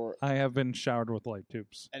for. I have been showered with light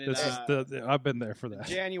tubes. And This is I've been there for that.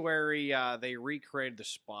 January, they recreated the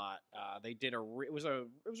spot. They did it was a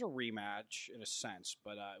rematch in a sense,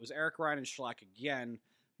 but it was Eric Ryan and Schlack again.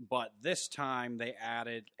 But this time they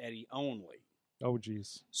added Eddie only. Oh,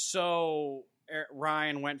 geez. So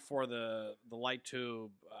Ryan went for the light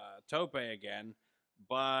tube tope again,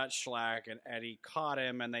 but Schlack and Eddie caught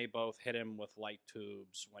him, and they both hit him with light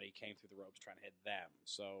tubes when he came through the ropes trying to hit them.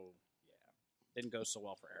 So yeah, didn't go so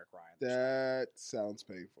well for Eric Ryan. That sounds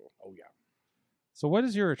painful. Oh yeah. So, what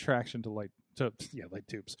is your attraction to light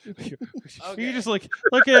tubes? Okay. You just like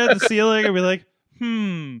look at the ceiling and be like,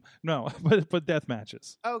 no, but death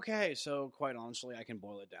matches. Okay, so quite honestly, I can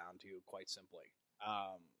boil it down to quite simply.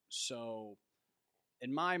 So,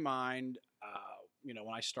 in my mind, when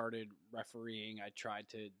I started refereeing, I tried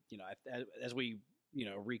to, as we,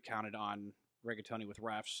 recounted on Rigatoni with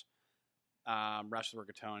refs, refs with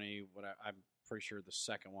Rigatoni. I'm pretty sure the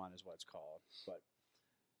second one is what it's called. But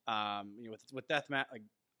with deathmatch, like,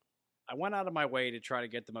 I went out of my way to try to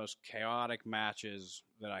get the most chaotic matches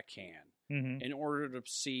that I can. Mm-hmm. In order to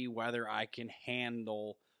see whether I can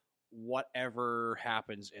handle whatever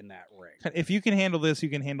happens in that ring. If you can handle this, you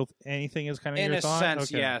can handle anything. Is kind of In your a thought? sense,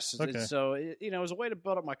 Okay. yes. Okay. So it was a way to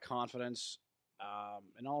build up my confidence,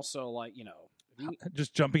 and also like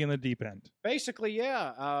Just jumping in the deep end. basically,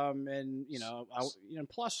 yeah. And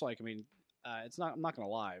plus, like, I mean, it's not. I'm not gonna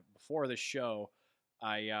lie. Before this show,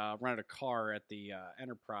 I rented a car at the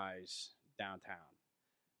Enterprise downtown.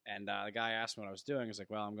 And the guy asked me what I was doing. He's like,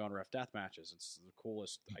 well, I'm going to ref death matches. It's the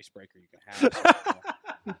coolest icebreaker you can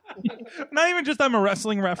have. Not even just I'm a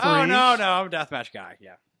wrestling referee. Oh, no, I'm a deathmatch guy.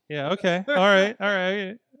 Yeah. Yeah, okay. All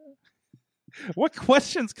right. What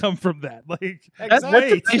questions come from that? Like, That's an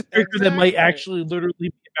wait. icebreaker that might Exactly. actually literally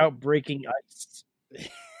be about breaking ice.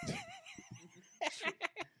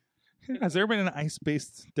 Has there been an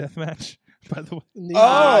ice-based death match, by the way?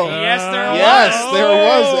 Oh, yes, there was. Yes, there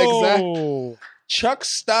was. Oh. Exactly. Chuck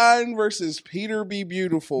Stein versus Peter B.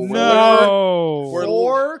 Beautiful. No. We're-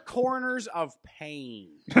 Four corners of pain.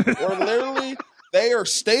 Where literally they are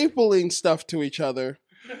stapling stuff to each other.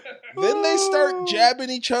 Then they start jabbing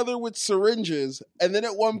each other with syringes. And then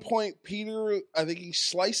at one point, Peter, I think he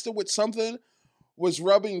sliced it with something, was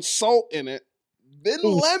rubbing salt in it, then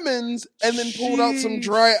lemons, and then pulled out some Jeez.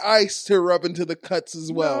 dry ice to rub into the cuts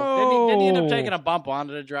as well. No. Didn't he end up taking a bump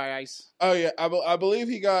onto the dry ice? Oh, yeah. I believe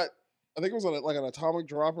he got, I think it was like an atomic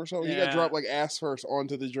drop or something. He got Yeah. dropped like ass first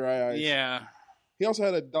onto the dry ice. Yeah. He also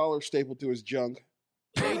had $1 stapled to his junk.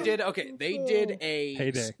 They did Payday.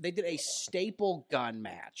 They did a staple gun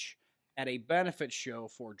match at a benefit show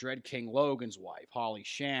for Dread King Logan's wife, Holly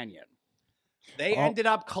Shannon. They ended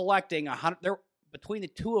up collecting between the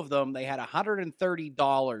two of them, they had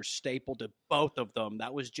 $130 stapled to both of them.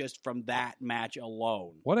 That was just from that match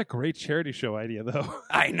alone. What a great charity show idea, though.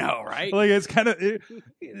 I know, right? Like, it's kind of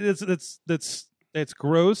it's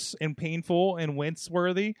gross and painful and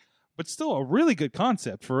wince-worthy, but still a really good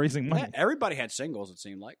concept for raising money. Yeah, everybody had singles, it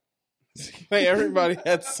seemed like. Hey, everybody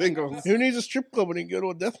had singles. Who needs a strip club when you go to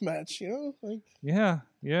a death match? Like, Yeah.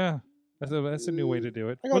 That's a new way to do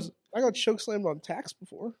it. I got choke slammed on tax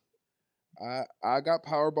before. I got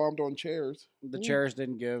power bombed on chairs. The chairs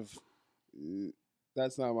didn't give.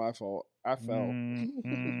 That's not my fault. I fell.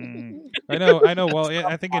 I know. Well,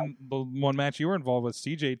 I think in the one match you were involved with,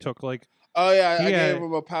 CJ took like. Oh yeah, I Yeah. gave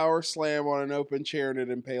him a power slam on an open chair and it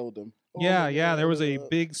impaled him. Yeah. There was a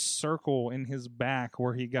big circle in his back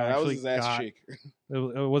where he got That was actually his ass got. cheek.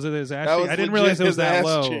 Was it his ass That cheek? was I didn't legit realize it was his that ass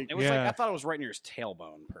low. cheek. It was yeah. like I thought it was right near his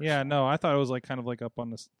tailbone. Yeah, no, I thought it was like kind of like up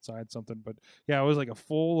on the side something, but yeah, it was like a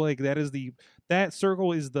full like that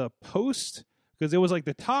circle is the post because it was like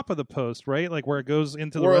the top of the post, right? Like where it goes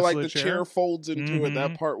into the Where rest like of the chair folds into it.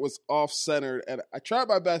 That Mhm. part was off centered, and I tried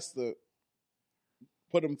my best to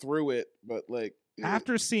put him through it, but like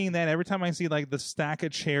After seeing that, every time I see like the stack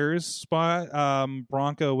of chairs spot,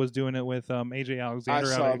 Bronco was doing it with AJ I Alexander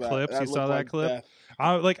saw out of that. clips. That You saw looked that like clip? death.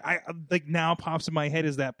 I now pops in my head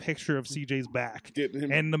is that picture of CJ's back Getting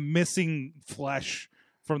him. and the missing flesh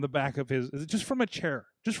from the back of his just from a chair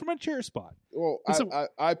spot. Well, It's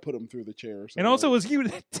I put him through the chair. So And also, it like, was you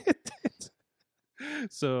that did it.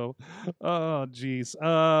 So, oh, geez.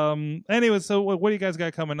 Anyway, so what do you guys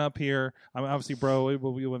got coming up here? Obviously, bro, we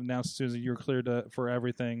will announce as soon as you're cleared for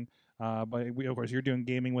everything. But of course, you're doing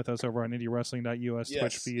gaming with us over on IndieWrestling.us Twitch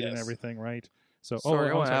Yes, feed and yes. everything, right? So, Sorry,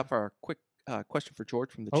 I I'm want to sorry. have a quick question for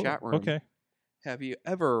George from the Oh, chat room. Okay. Have you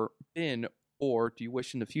ever been, or do you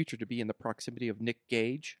wish in the future to be in the proximity of Nick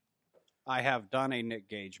Gage? I have done a Nick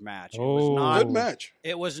Gage match. It Oh. was not. good match.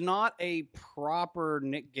 It was not a proper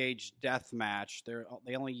Nick Gage death match.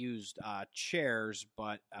 They only used chairs,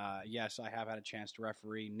 but yes, I have had a chance to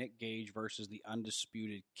referee Nick Gage versus the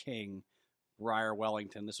Undisputed King, Briar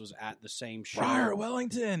Wellington. This was at the same show. Briar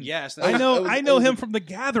Wellington. Yes, I It know. was- I it know was him a- from The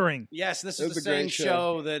Gathering. Yes, this It is was the a great same show.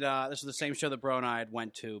 show that this is the same show that Bro and I had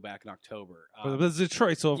went to back in October. But it's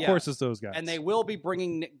Detroit, so of yeah. course it's those guys. And they will be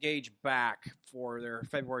bringing Nick Gage back for their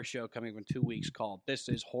February show coming up in 2 weeks called This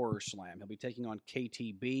Is Horror Slam. He'll be taking on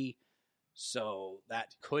KTB. So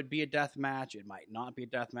that could be a death match. It might not be a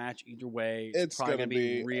death match. Either way, it's probably gonna going to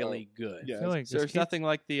be be, really good. yeah. I feel like So there's this kid- nothing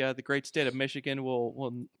like the great state of Michigan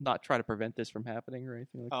will not try to prevent this from happening or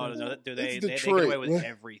anything like Oh, that. no, do they It's get Detroit. away with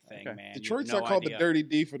everything, Okay. man. You have Detroit's no not called idea. the Dirty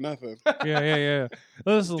D for nothing. Yeah.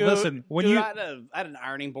 Listen. When Dude, you I had an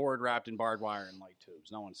ironing board wrapped in barbed wire and light tubes.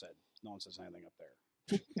 No one says anything up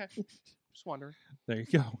there. Okay. Just wondering. there you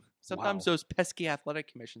go. Sometimes Wow. those pesky athletic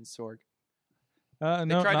commissions, Sorg. No,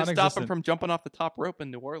 They tried not to stop him existent. from jumping off the top rope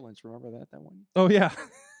in New Orleans. Remember that one? Oh yeah.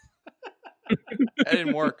 That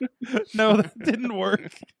didn't work. No, that didn't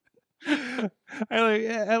work.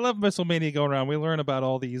 I love WrestleMania going around. We learn about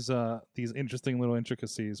all these interesting little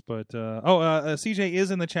intricacies. But CJ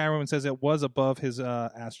is in the chat room and says it was above his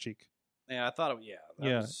ass cheek. Yeah, I thought it. Yeah,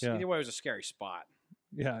 Yeah. Either way, it was a scary spot.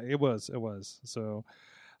 Yeah, it was. So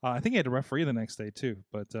I think he had to referee the next day too.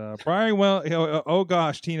 But Briar oh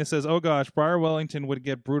gosh, Tina says, oh gosh, Briar Wellington would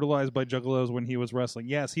get brutalized by juggalos when he was wrestling.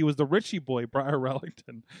 Yes, he was the Richie boy, Briar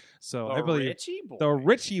Wellington. So I believe Richie boy. the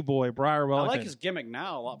Richie boy, Briar I Wellington. like his gimmick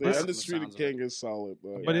now a lot. The better from Undisputed sounds of it. King is solid,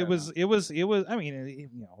 but But Yeah, it was. I mean, it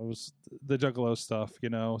was the Juggalo stuff,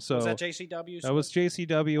 So Was that JCW? that was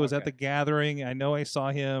JCW. It was at Okay. the Gathering. I know I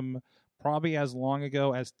saw him probably as long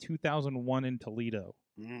ago as 2001 in Toledo.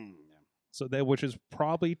 Yeah. So which is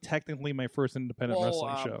probably technically my first independent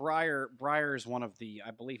wrestling show. Briar is one of the.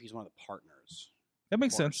 I believe he's one of the partners. That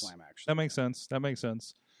makes Horror sense. Slam, actually. That makes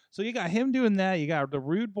sense. So you got him doing that. You got the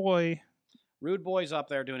Rude Boy. Rude Boy's up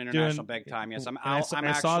there doing international big time. Yes, I'm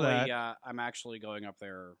saw that. I'm actually going up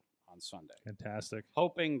there on Sunday. Fantastic.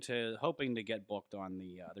 Hoping to get booked on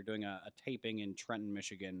the. They're doing a taping in Trenton,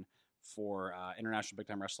 Michigan for International Big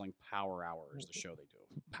Time Wrestling Power Hour is the show they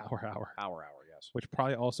do. Power Hour. Power Hour, yes. Which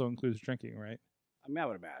probably also includes drinking, right? I mean, I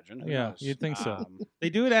would imagine. Who Yeah, knows? you'd think so. Um, They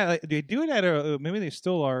do it at a maybe they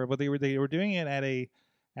still are, but they were doing it at a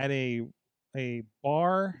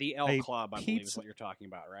bar. the L a Club, I believe, is pizza- what you're talking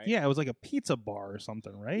about, right? Yeah, it was like a pizza bar or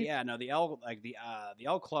something, right? Yeah, no, the L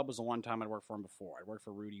Club was the one time I'd worked for him before. I worked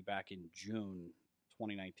for Rudy back in June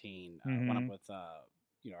 2019. Went up with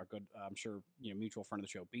our good, I'm sure mutual friend of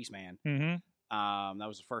the show, Beastman. Mm-hmm. That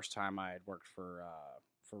was the first time I had worked for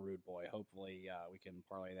Rude Boy. Hopefully, we can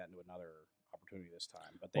parlay that into another opportunity this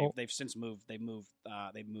time. But they've since moved. They've moved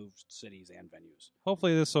cities and venues.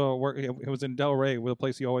 Hopefully this will work. It was in Delray, a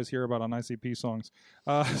place you always hear about on ICP songs.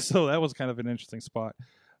 So that was kind of an interesting spot.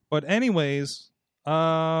 But anyways, maybe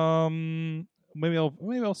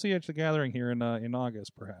I'll see you at the Gathering here in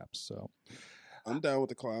August, perhaps. So I'm down with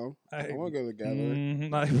the clown. I want to go to the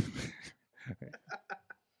Gathering.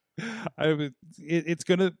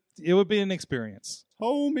 It would be an experience.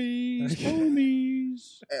 Homies.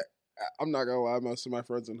 I'm not gonna lie. Most of my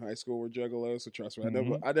friends in high school were juggalos, so trust me.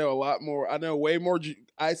 Mhm. I know a lot more. I know way more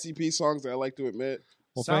ICP songs than I like to admit.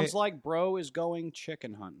 Well, Sounds like bro is going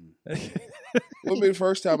chicken hunting. It'll be the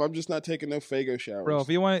first time. I'm just not taking no Fago showers. Bro, if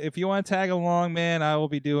you want to tag along, man, I will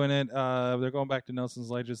be doing it. They're going back to Nelson's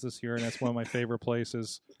Ledges this year, and that's one of my favorite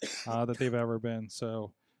places that they've ever been.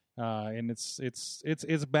 So, and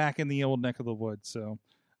it's back in the old neck of the woods. So,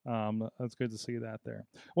 that's good to see that there.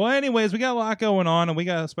 Well, anyways, we got a lot going on, and we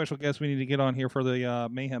got a special guest we need to get on here for the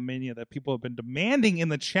Mayhem Mania that people have been demanding in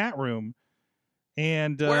the chat room.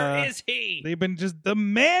 And Where is he? they've been just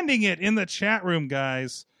demanding it in the chat room,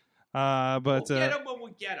 guys. But We'll get him when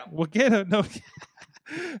we get him. we'll get him. No,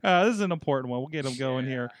 this is an important one. We'll get him going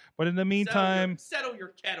here. But in the meantime, settle your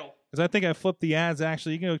kettle. because I think I flipped the ads.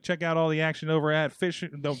 Actually, you can go check out all the action over at Fish.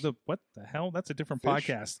 What the hell? That's a different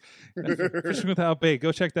podcast. Fishing Without Bait.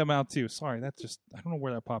 Go check them out too. Sorry, that's just I don't know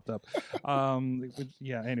where that popped up.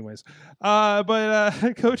 Yeah. Anyways,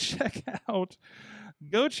 but go check out.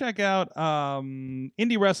 Go check out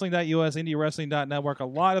IndieWrestling.us, IndieWrestling.network. A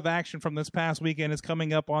lot of action from this past weekend is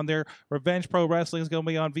coming up on there. Revenge Pro Wrestling is going to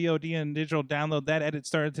be on VOD and digital download. That edit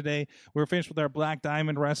started today. We're finished with our Black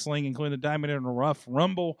Diamond Wrestling, including the Diamond and Rough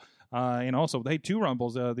Rumble, and also they had 2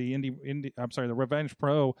 Rumbles. The Revenge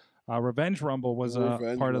Pro Revenge Rumble was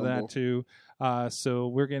part of that too. So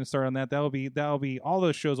we're getting started on that. That'll be all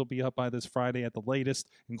those shows will be up by this Friday at the latest,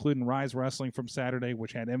 including Rise Wrestling from Saturday,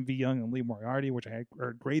 which had MV Young and Lee Moriarty, which I had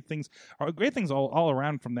heard great things all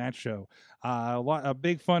around from that show. A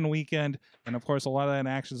big fun weekend, and of course a lot of that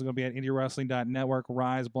action is going to be at IndieWrestling.network,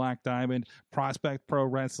 Rise, Black Diamond, Prospect Pro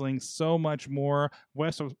Wrestling, so much more.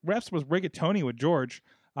 Refs was Rigatoni with George.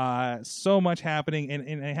 So much happening,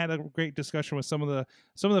 and I had a great discussion with some of the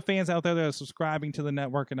fans out there that are subscribing to the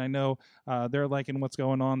network, and I know they're liking what's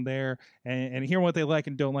going on there, and hearing what they like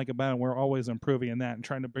and don't like about it. We're always improving in that and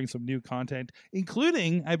trying to bring some new content,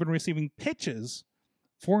 including I've been receiving pitches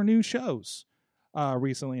for new shows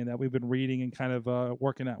recently, and that we've been reading and kind of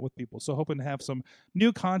working out with people. So hoping to have some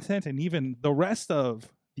new content, and even the rest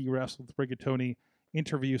of the Refs with Rigatoni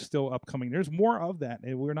interview still upcoming. There's more of that,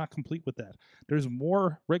 and we're not complete with that. There's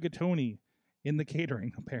more Rigatoni in the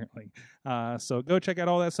catering, apparently. So go check out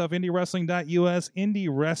all that stuff. IndieWrestling.us, Indie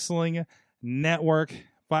Wrestling Network,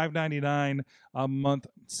 $5.99 a month,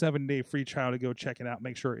 7-day free trial to go check it out.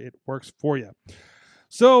 Make sure it works for you.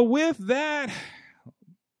 So with that,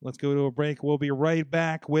 let's go to a break. We'll be right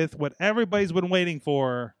back with what everybody's been waiting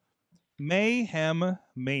for, Mayhem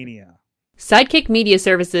Mania. Sidekick Media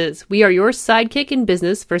Services. We are your sidekick in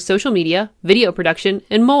business for social media, video production,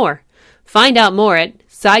 and more. Find out more at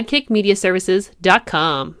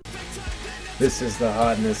sidekickmediaservices.com. This is the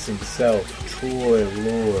hotness himself, Troy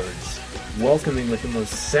Lords, welcoming with the most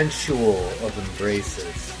sensual of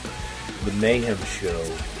embraces, the Mayhem Show,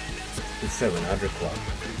 the 700 Club.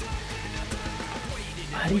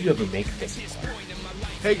 How do you ever make this far?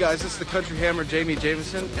 Hey guys, this is the Country Hammer Jamie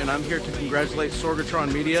Jameson, and I'm here to congratulate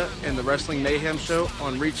Sorgatron Media and the Wrestling Mayhem Show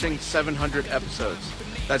on reaching 700 episodes.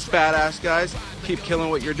 That's badass, guys. Keep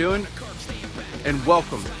killing what you're doing, and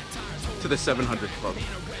welcome to the 700 Club.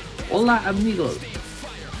 Hola amigos,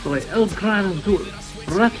 soy El Gran Azul,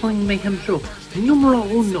 Wrestling Mayhem Show número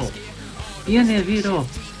 1. Bienvenido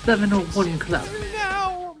 701 Club.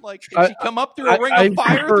 Like, did she come up through a ring of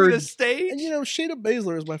fire through the stage? And Shayna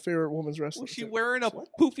Baszler is my favorite women's wrestler. Was she wearing a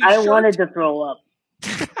poofy shirt? I wanted to throw up.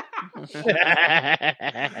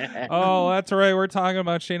 Oh, that's right. We're talking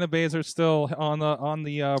about Shayna Baszler still on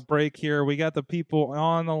the break here. We got the people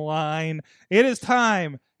on the line. It is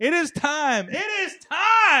time. It is time. It is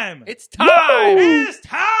time. It's time. It is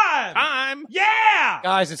time. Time. Yeah.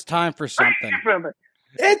 Guys, it's time for something.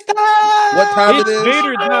 It's time. What time It's it is?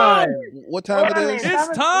 Vader time. What time it is? It's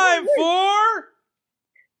time for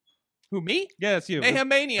who? Me? Yeah, it's you. Mayhem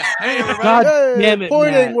Mania. Hey, everybody. God damn it,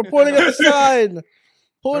 pointing. Matt. We're pointing at the sign.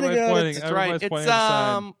 Pointing Everybody's at pointing. it. That's right. Everybody's It's pointing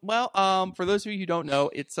at the side. for those of you who don't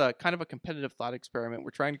know, it's kind of a competitive thought experiment.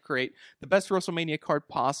 We're trying to create the best WrestleMania card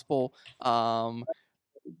possible.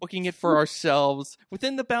 Booking it for ourselves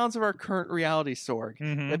within the bounds of our current reality, Sorg.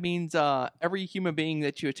 Mhm. That means every human being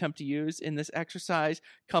that you attempt to use in this exercise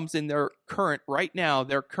comes in their current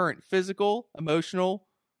physical, emotional,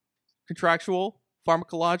 contractual,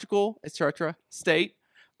 pharmacological, etc. state.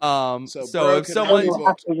 So if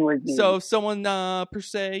someone per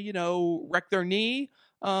se, wrecked their knee,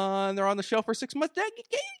 and they're on the shelf for 6 months, you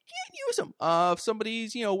can't use them. If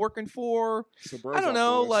somebody's, working for, I don't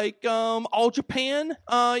know, like All Japan,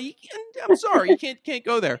 I'm sorry, you can't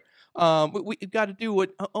go there. We've got to do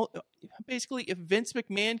what, basically, if Vince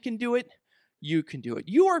McMahon can do it, you can do it.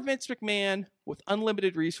 You are Vince McMahon with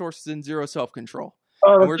unlimited resources and zero self-control.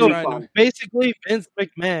 Oh, We're so trying to, basically Vince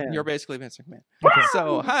McMahon. You're basically Vince McMahon.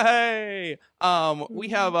 So, hey, we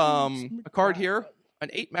have a card here an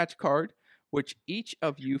 8-match card, which each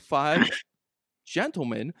of you 5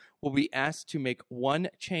 gentlemen will be asked to make one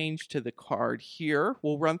change to the card here.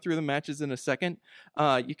 We'll run through the matches in a second.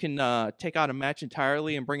 You can take out a match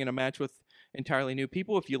entirely and bring in a match with entirely new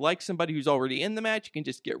people. If you like somebody who's already in the match, you can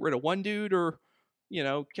just get rid of one dude or,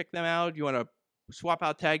 kick them out. You want to swap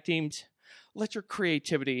out tag teams. Let your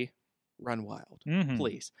creativity run wild,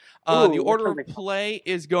 please. The order of play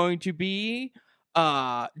is going to be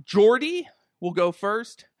Jordy will go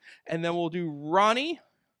first, and then we'll do Ronnie,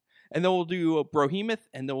 and then we'll do Brohemoth,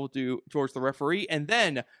 and then we'll do George the referee, and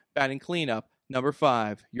then batting cleanup, number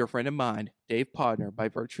 5, your friend of mine, Dave Podner, by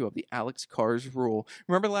virtue of the Alex Cars rule.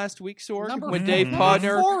 Remember last week, Sorg, when Dave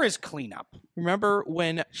Podner... 4 is cleanup. Remember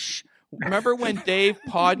when Dave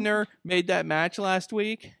Podner made that match last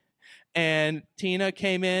week? And Tina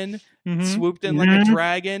came in, swooped in like a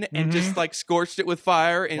dragon, and just like scorched it with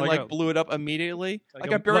fire and like blew it up immediately.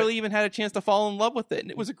 Like I barely even had a chance to fall in love with it,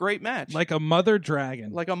 and it was a great match. Like a mother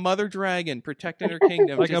dragon. Like a mother dragon protecting her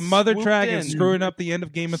kingdom. Like a mother dragon screwing up the end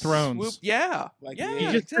of Game of Thrones. Yeah.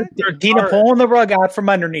 Tina pulling the rug out from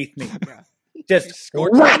underneath me. Just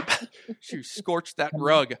she scorched that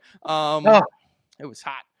rug. It was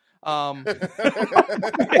hot.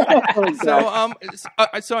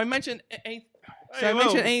 So I mentioned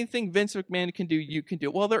anything Vince McMahon can do, you can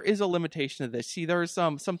do. Well, there is a limitation to this. See, there are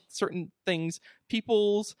some certain things,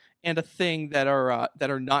 peoples and a thing that are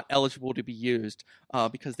not eligible to be used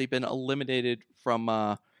because they've been eliminated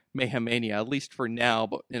from Mayhem Mania, at least for now.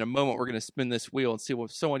 But in a moment, we're going to spin this wheel and see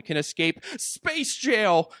if someone can escape space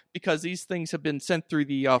jail, because these things have been sent through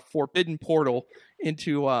the forbidden portal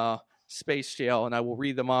into space jail, and I will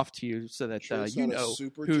read them off to you so that you know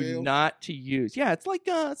who jail? Not to use. Yeah, it's like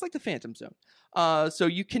the Phantom Zone. So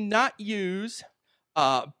you cannot use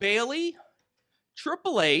Bailey,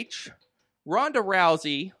 Triple H, Ronda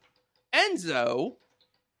Rousey, Enzo,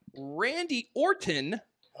 Randy Orton,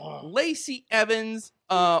 Lacey Evans,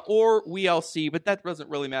 or WLC, but that doesn't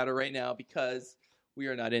really matter right now because we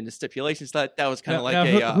are not into stipulations. That was kind of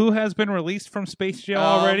like who has been released from space jail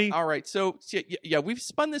already? All right, so yeah, we've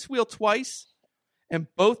spun this wheel twice, and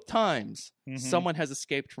both times someone has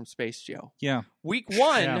escaped from space jail. Yeah. Week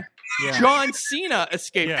 1, John Cena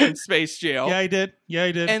escaped from space jail. Yeah, he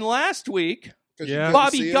did. And last week,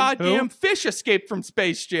 Bobby Goddamn Fish escaped from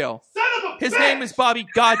space jail. His name is Bobby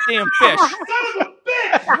Goddamn Fish. Son of a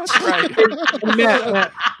bitch! That's right.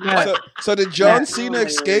 Matt. So did John Cena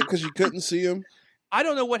escape because you couldn't see him? I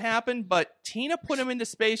don't know what happened, but Tina put him into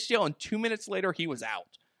space jail, and 2 minutes later, he was out.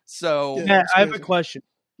 So, Matt, I have a question.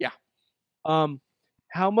 Yeah.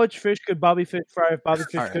 How much fish could Bobby Fish fry if Bobby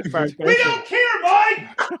Fish could fry? We don't care, Mike!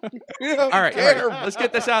 All right. Let's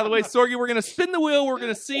get this out of the way. Sorgi, we're going to spin the wheel. We're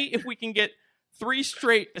going to see if we can get 3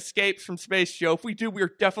 straight escapes from space jail. If we do,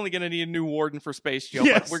 we're definitely going to need a new warden for space jail.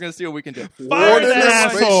 Yes. But we're going to see what we can do. Fire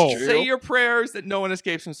that asshole. Say your prayers that no one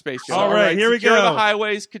escapes from space jail. All right, here we Secure go. the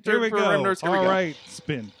highways. Here we go. Perimeters. Here we go. All right,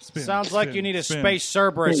 spin. Sounds like you need a spin. space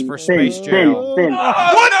Cerberus for space jail.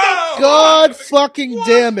 God fucking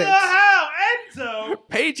damn it! Enzo!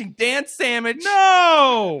 Paging Dan Savage.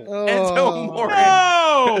 No! Enzo Morgan.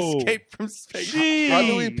 No! Escape from space. How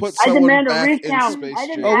do we put I someone demand a back in recount. space I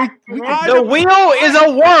jail? demand The wheel is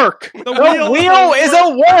a work. The wheel is a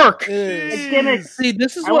work. See,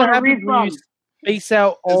 this is I what want a happens when you refund. space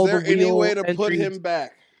out all Is there the any wheel way to put entries. him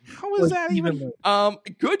back? How is that even?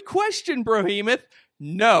 Good question, Brohemoth.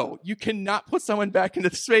 No, you cannot put someone back into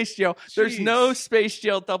the space jail. There's no space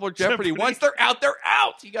jail double jeopardy. Once they're out, they're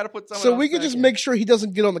out. You got to put someone. So else we can back just in. make sure he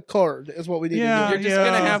doesn't get on the card. Is what we need Yeah, to You're do. just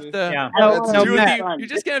gonna have to. No, do it Matt, you're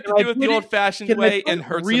just gonna have to can I do it the put it- old-fashioned can I way put and the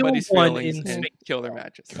hurt real somebody's one feelings in and kill their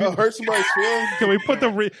matches. Hurt somebody's feelings? Can we put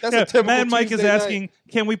the That's a typical Mad Mike is Tuesday night. asking,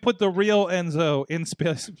 can we put the real Enzo in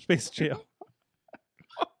space jail?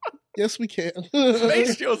 Yes, we can.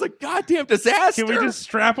 Space jail is a goddamn disaster. Can we just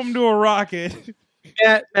strap him to a rocket?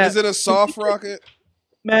 Matt, Is it a soft rocket?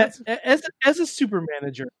 Matt, as a super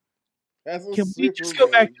manager, That's a can we super just go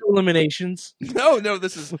back man. to eliminations? No,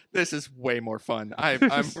 this is way more fun. I'm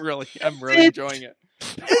really enjoying it.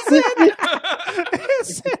 Oh, this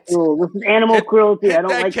is animal cruelty. I don't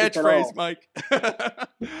that like this at catchphrase, all. Mike.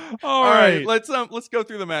 All right, right. let's go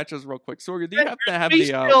through the matches real quick. So, do you have to have Space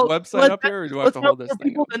the jail, website up here, or do I have to hold this thing?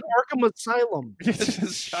 people in Arkham Asylum.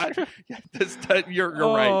 You're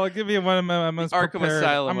Oh, right. give me one. I'm as Arkham prepared.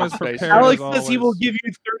 Asylum I'm as on space. prepared Alex as says he will always. give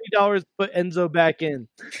you $30 to put Enzo back in.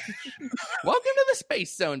 Welcome to the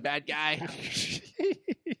space zone, bad guy.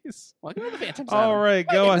 Jeez. Welcome to the Phantom Zone. All right,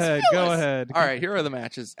 go My name is ahead. Go Phyllis. ahead. All right, here are the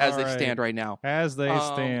matches as All they right. stand right now. As they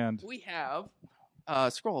stand. We have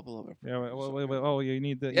Scroll up a little bit. Yeah. Wait. Oh, you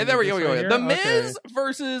need the. Yeah, there we go. The Miz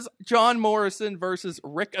versus John Morrison versus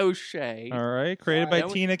Ricochet. All right, created by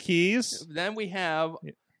Tina Keys. Then we have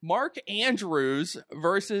Mark Andrews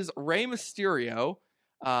versus Rey Mysterio.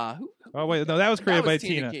 Oh wait, no, that was created by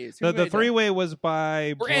Tina. Keys. The three-way was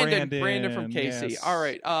by Brandon from KC. Yes. All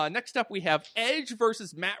right. Next up, we have Edge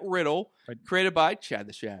versus Matt Riddle, created by Chad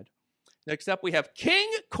the Shad. Next up, we have King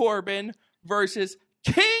Corbin versus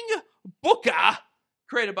King Booker,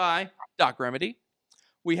 created by Doc Remedy.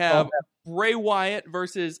 We have Bray Wyatt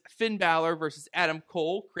versus Finn Balor versus Adam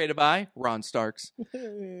Cole, created by Ron Starks.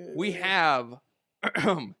 We have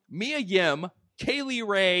Mia Yim, Kaylee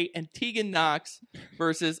Ray, and Tegan Knox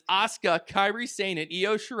versus Asuka, Kairi Sane, and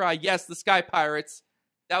Io Shirai. Yes, the Sky Pirates.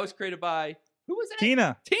 That was created by, who was that?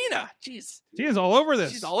 Tina. Jeez. Tina's all over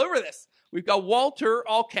this. She's all over this. We've got Walter,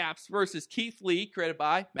 all caps, versus Keith Lee, created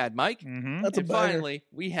by Mad Mike. Mm-hmm. That's a and banger. finally,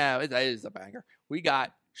 we have, that is a banger. We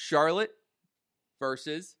got Charlotte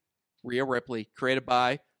versus Rhea Ripley, created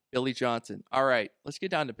by Billy Johnson. All right, let's get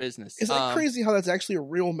down to business. Is that crazy how that's actually a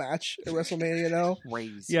real match at WrestleMania now?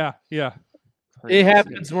 Crazy. Yeah. It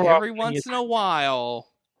happens more Every often once in a while.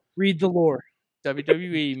 Read the lore.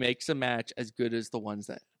 WWE makes a match as good as the ones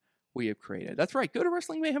that we have created. That's right. Go to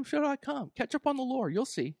WrestlingMayhemShow.com. Catch up on the lore. You'll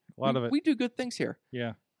see. A lot of it. We do good things here.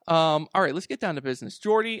 Yeah. All right, let's get down to business.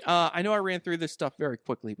 Jordy, I know I ran through this stuff very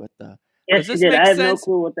quickly, but Yes, does you this did. make I have sense? no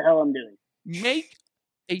clue what the hell I'm doing. Make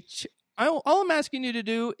a all I'm asking you to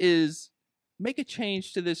do is make a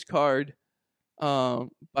change to this card by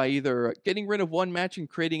either getting rid of one match and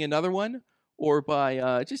creating another one, or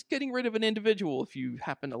by just getting rid of an individual if you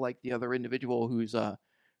happen to like the other individual who's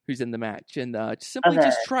in the match, and simply Okay.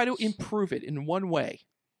 just try to improve it in one way.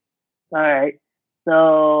 All right.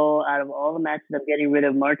 So out of all the matches, I'm getting rid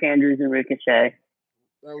of Mark Andrews and Ricochet.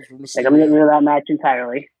 That was from Like I'm getting rid of that match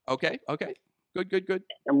entirely. Okay. Good.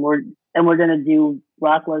 And we're gonna do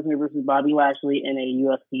Brock Lesnar versus Bobby Lashley in a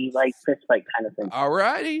UFC like fist fight kind of thing. All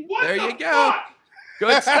righty, there you go.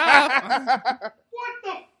 Good stuff.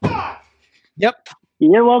 Yep.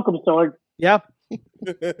 You're welcome, Sword. Yep.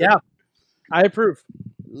 Yeah. I approve.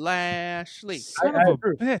 Lashley. Son I of a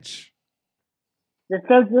approve. bitch. Just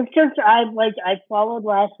I followed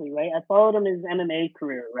Lashley, right? I followed him his MMA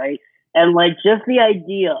career, right? And like just the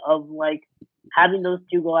idea of like having those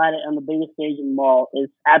two go at it on the biggest stage in the mall is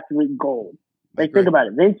absolute gold. Like think about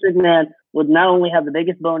it. Vince McMahon would not only have the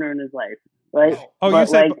biggest boner in his life, right? Oh, but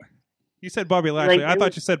you said Bobby Lashley. like, I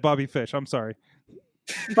thought you said Bobby Fish. I'm sorry.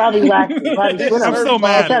 Bobby Lashley. I'm still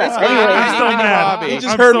mad. Shut up. Anyway, I'm still mad. He just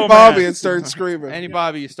I'm heard so Bobby mad. and started screaming. Any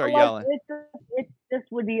Bobby, you start Like, yelling. It just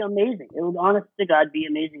would be amazing. It would, honest to God, be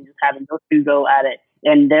amazing just having those two go at it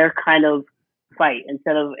and their kind of fight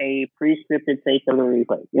instead of a pre-scripted say WWE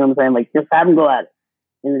fight. You know what I'm saying? Like, just have them go at it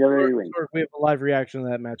in the WWE ring. We have a live reaction to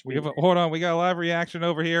that match. Hold on. We got a live reaction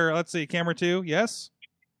over here. Let's see. Camera 2. Yes?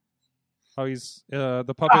 Oh, he's the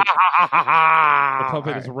puppet. The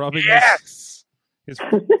puppet is rubbing his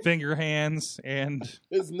finger hands and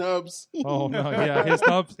his nubs. Oh no, yeah,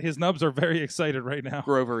 his nubs are very excited right now.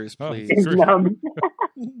 Grover is pleased. His nubs.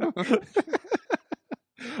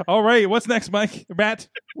 All right, what's next, Mike? Matt?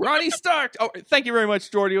 Ronnie Stark. Oh, thank you very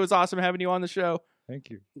much, Jordy. It was awesome having you on the show. Thank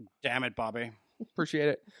you. Damn it, Bobby. Appreciate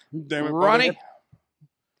it. Damn it, Ronnie.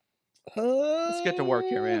 Bobby. Let's get to work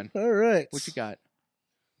here, man. All right. What you got?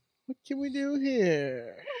 What can we do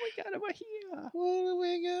here? What we got over here? What do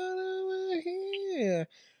we got over here?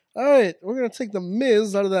 All right, we're gonna take the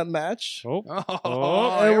Miz out of that match, Oh,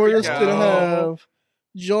 and here we're we just go. gonna have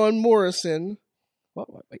John Morrison. What?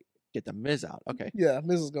 Wait, get the Miz out. Okay. Yeah,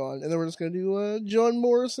 Miz is gone, and then we're just gonna do John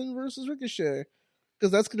Morrison versus Ricochet,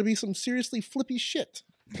 because that's gonna be some seriously flippy shit.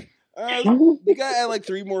 You gotta add like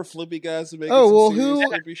 3 more flippy guys to make Oh, it some well, serious who-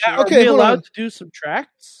 flippy shit. Are Okay, we hold allowed on. to do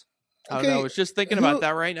subtracts? I don't know. I Okay, was just thinking who- about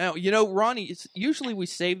that right now. You know, Ronnie, usually we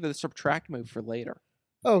save the subtract move for later.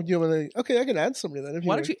 Oh, you want to? Okay, I can add somebody then. If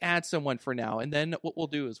Why you don't you add someone for now, and then what we'll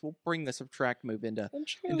do is we'll bring the subtract move into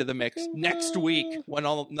the mix next week when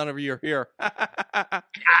none of you are here. All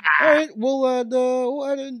right, we'll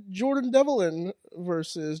add in Jordan Devlin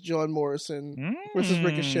versus John Morrison versus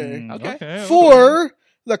Ricochet. Okay. For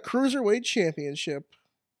the Cruiserweight Championship.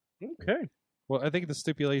 Okay. Well, I think the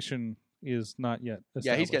stipulation is not yet established.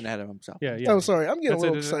 Yeah, he's getting ahead of himself. Yeah, yeah. Oh, sorry, I'm getting That's a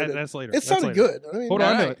little it. excited. That's later. It That's sounded later. good. I mean, Hold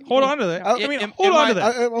on to it. Hold on to that. I mean, hold on to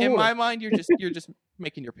that. In my mind, you're just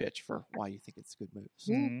making your pitch for why you think it's good moves.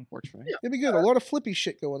 Mm-hmm. Works for me. It'd be good. A lot of flippy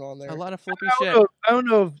shit going on there. A lot of flippy I shit. don't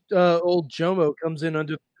know if old Jomo comes in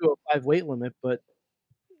under the 205 weight limit, but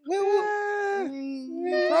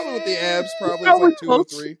Probably with the abs, probably Probably it's like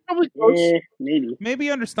 203. Probably close. Maybe.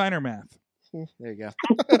 Maybe under Steiner math. There you go.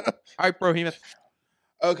 All right, Brohemoth.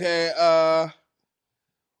 Okay,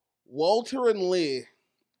 Walter and Lee.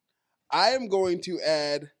 I am going to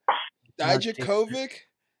add Dijakovic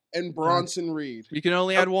and Bronson Reed. You can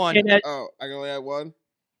only add one. Oh, I can only add one?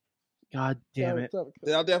 God damn it.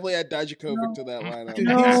 Then I'll definitely add Dijakovic to that lineup. Dude,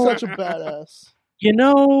 he's such a badass. You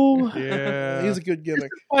know, Yeah. He's a good this gimmick.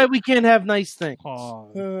 is why we can't have nice things.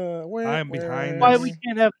 I'm behind Why this. we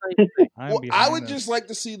can't have nice things. I'm Well, I behind would this. just like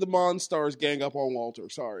to see the Monstars gang up on Walter.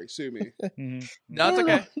 Sorry, sue me. No, it's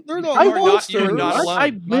okay. They're You not are monsters. you're not alone. I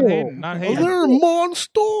Not will. hating. Not Oh, hating. they're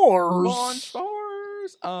monsters.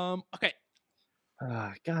 Monstars. Okay.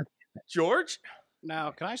 God. George?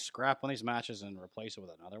 Now, can I scrap one of these matches and replace it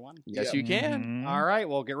with another one? Yes, you can. Mhm. All right,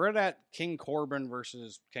 well, get rid of that King Corbin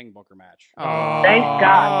versus King Booker match. Oh. Thank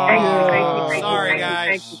God. Thank you. Sorry, Thank you.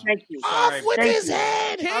 guys. Thank you. Sorry. Thank you.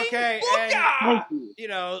 head, Okay, Thank you. you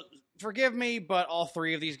know, forgive me, but all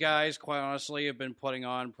three of these guys, quite honestly, have been putting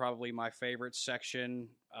on probably my favorite section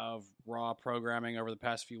of Raw programming over the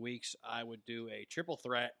past few weeks. I would do a triple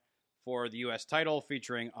threat for the U.S. title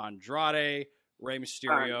featuring Andrade, Rey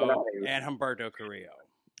Mysterio, and Humberto Carrillo.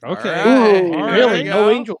 Okay. Ooh, All right. really? No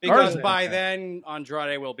Angel Because Garza. by then,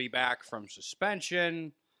 Andrade will be back from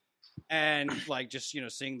suspension. And, like, just,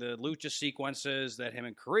 seeing the lucha sequences that him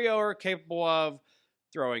and Carrillo are capable of,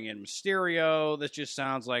 throwing in Mysterio, this just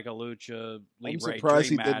sounds like a lucha I'm Libre surprised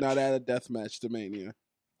he dream did match. not add a death match to Mania.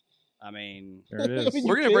 I mean, There it is.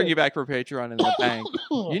 We're going to bring you back for Patreon in the bank.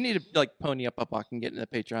 You need to, pony up a buck and get in the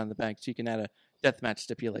Patreon in the bank so you can add a deathmatch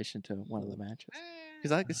stipulation to one of the matches.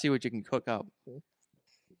 Because I can see what you can cook up.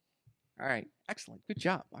 All right. Excellent. Good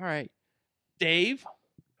job. All right. Dave,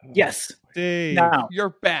 Yes. Dave. Now,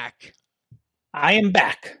 you're back. I am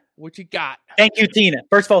back. What you got? Thank you, Tina.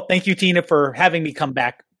 First of all, thank you, Tina, for having me come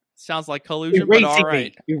back. Sounds like collusion, but all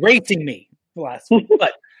right. Erasing me last week.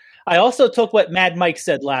 But I also took what Mad Mike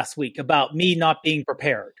said last week about me not being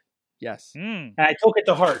prepared. Yes. And I took it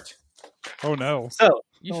to heart. Oh, no. So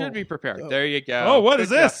You should be prepared. There you go. Oh, what Good is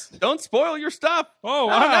this? job. Don't spoil your stuff. Oh, Oh,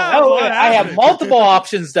 wow. no. I have multiple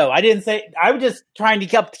options, though. I didn't say. I was just trying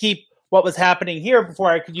to keep what was happening here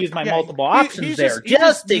before I could use my Yeah, multiple he- options he's there. he's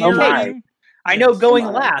Just in mirroring- case. I know going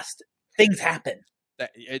last, things happen.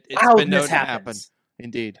 It's Loud been known to happen. mishappens.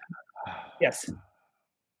 Indeed. Yes.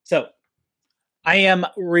 So I am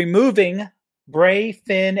removing Bray,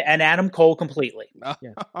 Finn, and Adam Cole completely.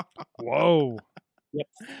 Whoa. Yep.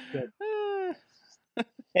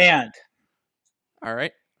 And All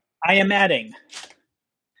right. I am adding.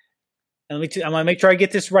 And I'm going to make sure I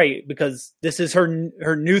get this right because this is her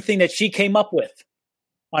new thing that she came up with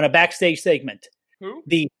on a backstage segment. Who?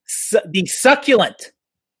 The succulent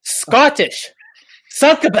Scottish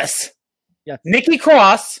succubus, Yes. Nikki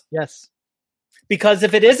Cross. Yes. Because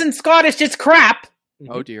if it isn't Scottish, it's crap.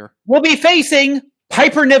 Oh, dear. We'll be facing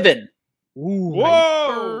Piper Niven.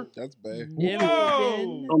 Whoa. That's bad.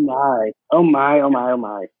 Whoa. Oh my. Oh my. Oh my. Oh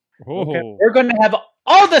my. Oh. We're going to have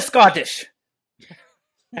all the Scottish.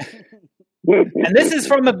 And this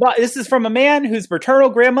is from a man whose paternal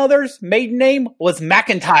grandmother's maiden name was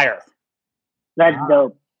McIntyre. That's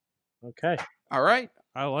dope. Okay. All right.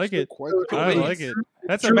 I like it. Quite the I choice. like it.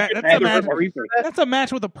 That's a True. match. That's a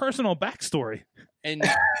match with a personal backstory. And,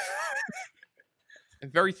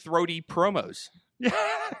 and very throaty promos. Yeah.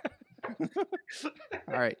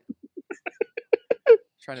 All right.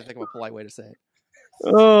 Trying to think of a polite way to say it.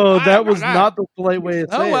 Oh, that was not the polite way to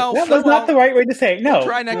say Oh, well. That so was not the right way to say it. No.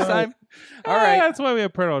 Try next time. All Ah, right. that's why we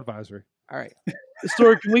have parental advisory. All right.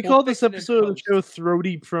 Story, can we We'll call this fix it in episode of the post. show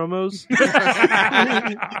Throaty Promos?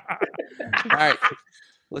 All right.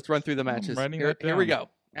 Let's run through the matches. writing Here, that here we down. go.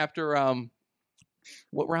 After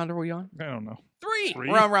what round are we on? I don't know. Three. Three?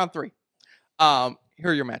 We're on round 3. Here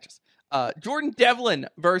are your matches. Jordan Devlin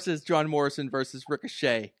versus John Morrison versus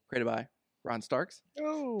Ricochet, created by Ron Starks.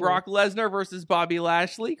 Oh. Brock Lesnar versus Bobby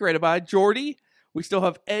Lashley, created by Jordy. We still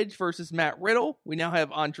have Edge versus Matt Riddle. We now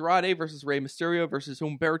have Andrade versus Rey Mysterio versus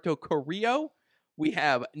Humberto Carrillo. We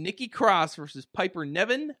have Nikki Cross versus Piper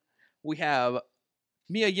Niven. We have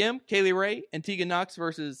Mia Yim, Kaylee Ray, and Tegan Knox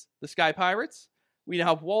versus the Sky Pirates. We now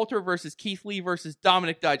have Walter versus Keith Lee versus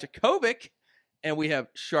Dominic Dijakovic. And we have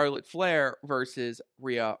Charlotte Flair versus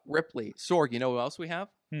Rhea Ripley. Sorg, you know what else we have?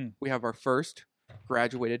 We have our first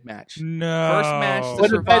graduated match. No. First match to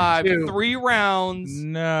What did that survive do? 3 rounds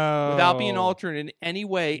No. without being altered in any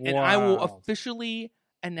way. And I will Wow. officially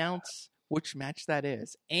announce which match that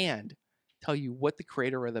is and tell you what the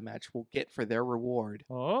creator of the match will get for their reward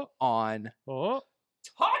on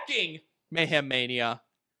Talking Mayhem Mania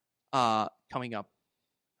coming up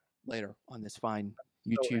later on this fine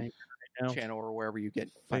YouTube channel or wherever you get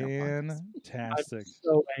fine podcasts. Fantastic. I'm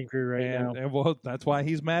so angry right now. And well, that's why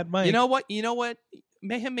he's Mad Mike. You know what?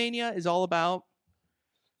 Mayhem Mania is all about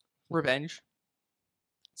revenge,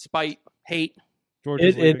 spite, hate. George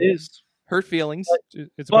It is. Hurt feelings.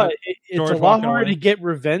 It's But it's George a lot walking harder away. to get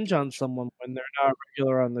revenge on someone when they're not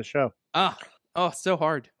regular on the show. So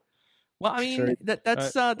hard. Well, I mean, Sure.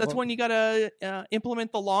 that's well- when you gotta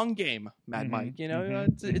implement the long game, Mad Mike. You know,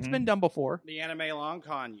 it's been done before. The anime long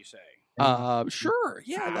con, you say? Sure,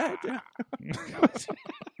 yeah, that.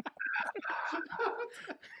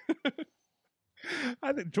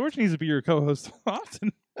 I think George needs to be your co-host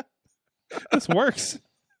often. This works.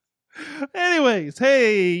 Anyways,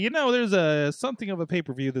 hey, there's something of a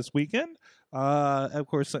pay-per-view this weekend. Of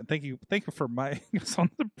course, thank you for my us on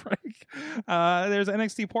the break. There's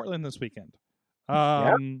NXT Portland this weekend.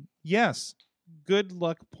 Yes, good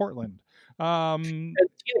luck, Portland. And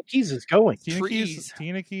Tina Keys is going.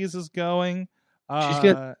 Tina Keys is going. She's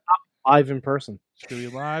gonna be live in person. She's gonna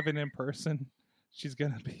be live and in person. She's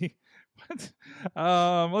gonna be. What?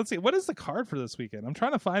 Let's see. What is the card for this weekend? I'm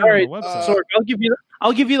trying to find it All right, on the website. Sorg,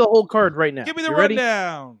 I'll give you the whole card right now. Give me the You ready?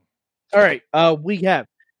 rundown. All right. We have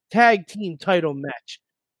tag team title match.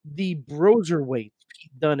 The Broserweights,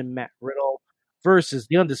 Pete Dunne and Matt Riddle versus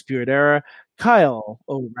the Undisputed Era, Kyle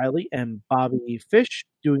O'Reilly and Bobby Fish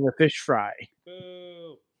doing a fish fry.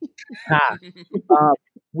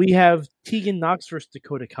 We have Tegan Knox versus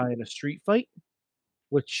Dakota Kai in a street fight,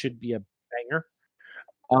 which should be a banger.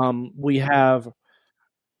 We have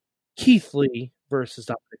Keith Lee versus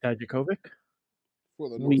Dominik Dijakovic For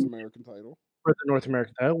the North American title. For the North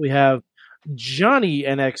American title. We have Johnny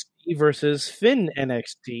NXT versus Finn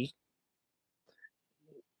NXT.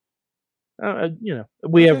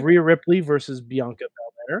 We have Rhea Ripley versus Bianca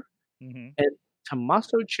Belair. And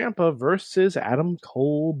Tommaso Ciampa versus Adam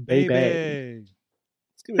Cole, baby.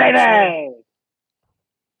 Baby!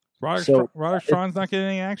 Roderick Strong's not getting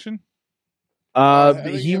any action?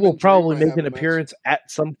 He will probably make an appearance at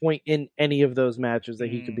some point in any of those matches that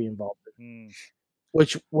he could be involved in.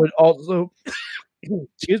 Which would also,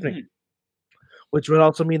 excuse me, which would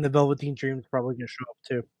also mean the Velveteen Dream is probably going to show up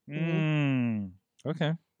too.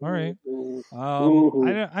 Okay. All right.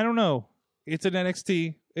 I don't know. It's an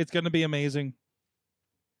NXT. It's going to be amazing.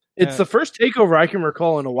 It's the first takeover I can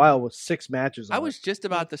recall in a while with 6 matches. I was just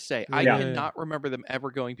about to say, I cannot remember them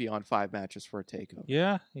ever going beyond 5 matches for a takeover.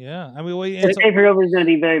 Yeah. I mean, The takeover is going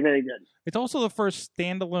to be very, very good. It's also the first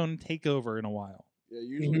standalone takeover in a while. Yeah,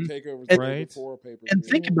 usually takeovers And- before a pay-per-view. And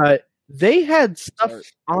think about it. They had stuff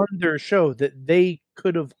on their show that they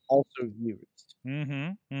could have also used.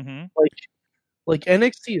 Like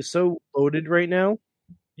NXT is so loaded right now.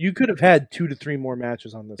 You could have had 2 to 3 more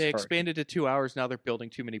matches on this They card. expanded to 2 hours. Now they're building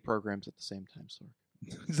too many programs at the same time. So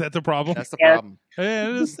Is that the problem? that's the problem.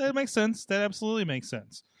 Yeah, that makes sense. That absolutely makes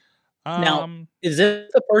sense. Now, is this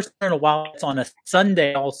the first time in a while it's on a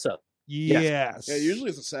Sunday also? Yes. Yeah, usually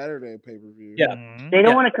it's a Saturday pay-per-view. Yeah. They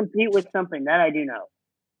don't want to compete with something that I do know.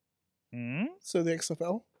 So the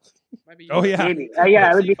XFL? Oh yeah, Maybe.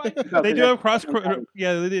 Yeah, it would be they do have cross.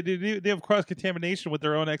 Yeah, they have cross contamination with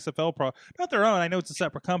their own XFL pro. Not their own. I know it's a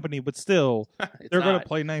separate company, but still, they're going to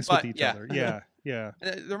play nice with each other. Yeah.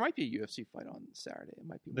 There might be a UFC fight on Saturday. It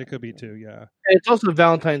might be. They could be too. Yeah. And it's also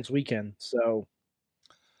Valentine's weekend, so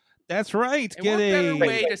that's right. And Get what better a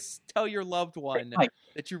way to tell your loved one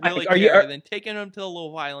that you really Are you- care than taking them to the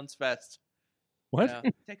little violence fest. What? You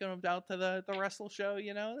know, taking them down to the wrestle show,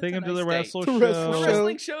 you know? Take them to the wrestle The show.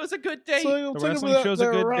 wrestling show is a good date. The wrestling show's a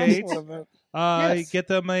good date. Get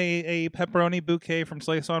them a pepperoni bouquet from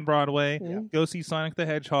Slice on Broadway. Go see Sonic the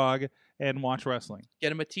Hedgehog and watch wrestling. Get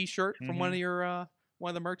them a T-shirt from one of your one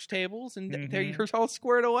of the merch tables, and there you're all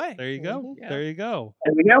squared away. There you go. Yeah. There you go.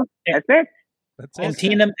 There we go. That's it. That's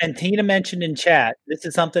And Tina mentioned in chat, this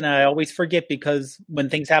is something I always forget because when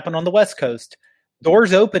things happen on the West Coast,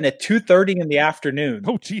 doors open at 2:30 in the afternoon.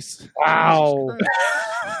 Oh, jeez! Wow.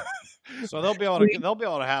 So they'll be able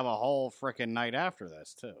to have a whole freaking night after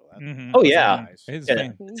this too. Oh yeah, It's Yeah.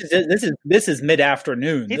 This is mid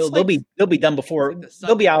afternoon. It's They'll be done before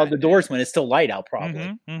they'll be out of the doors when it's still light out.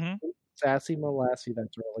 Probably. Sassy Molassie,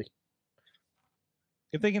 that's early.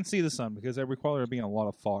 If they can see the sun, because I recall there being a lot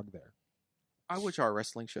of fog there. I wish our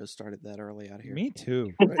wrestling show started that early out here. Me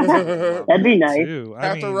too. That'd be nice.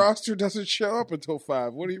 Half the roster doesn't show up until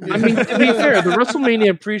 5. What do you mean? I mean, to be fair, the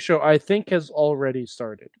WrestleMania pre-show I think has already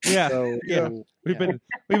started. Yeah, So, yeah. We've been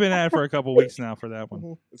at it for a couple weeks now for that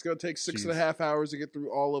one. It's going to take 6.5 hours to get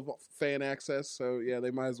through all of fan access. So yeah, they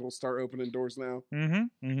might as well start opening doors now. Hey,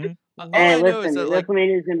 listen,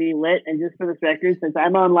 WrestleMania is going to be lit, and just for this record, since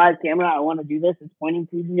I'm on live camera, I want to do this. It's pointing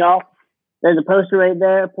season, y'all. There's a poster right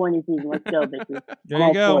there, pointing season. Let's go, bitches. There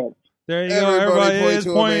you go. There you go. Everybody Everybody point is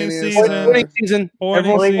to a pointing Mania season. Pointing season.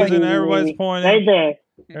 Pointing Everyone's season. pointing. Everybody's pointing. Right there.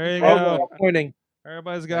 There you Right go. there. Pointing.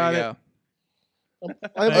 Everybody's got There it.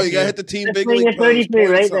 Oh, you gotta hit the team That's big swing league at pose. 33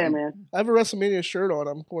 Point right something. there, man. I have a WrestleMania shirt on.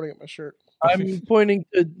 I'm pointing at my shirt. I'm pointing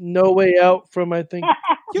to No Way Out from, I think,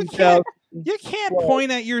 You 2000. can't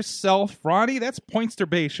point at yourself, Ronnie. That's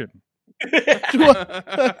pointsturbation. Oh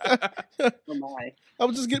my. I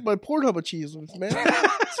was just getting my Pornhub achievements, man.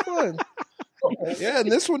 It's fun. Yeah,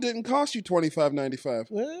 and this one didn't cost you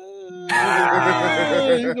 $25.95.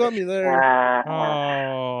 You got me there.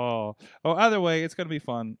 Oh, either way, it's gonna be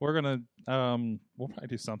fun. We're gonna we'll probably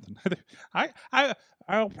do something.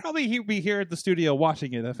 I'll probably be here at the studio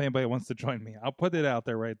watching it if anybody wants to join me. I'll put it out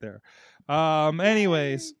there right there.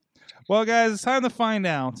 Anyways, well, guys, it's time to find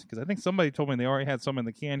out because I think somebody told me they already had some in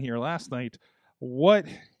the can here last night. What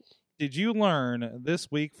did you learn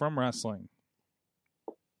this week from wrestling?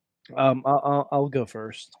 I'll go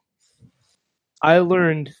first. I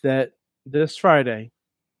learned that this Friday,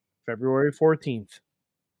 February 14th,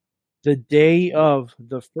 the day of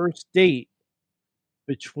the first date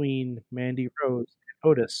between Mandy Rose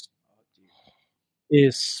and Otis,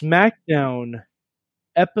 is SmackDown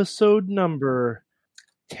episode number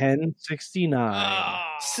 1069.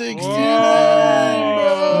 69.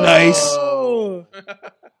 Nice.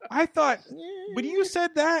 I thought when you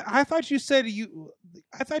said that, I thought you said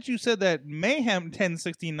that Mayhem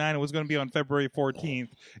 1069 was going to be on February 14th,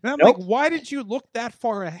 and I'm Nope. like, why did you look that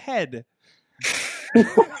far ahead?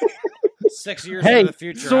 6 years Hey, into the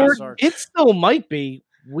future. Sorg, Sorg. it still might be.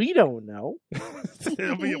 We don't know.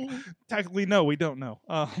 Technically, no, we don't know,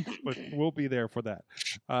 but we'll be there for that.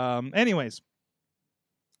 Anyways,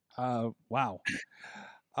 wow,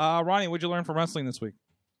 Ronnie, what'd you learn from wrestling this week?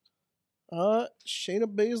 Shayna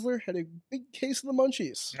Baszler had a big case of the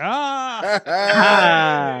munchies.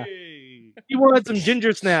 Ah. You wanted some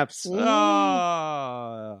ginger snaps. Bro,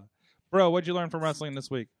 what'd you learn from wrestling this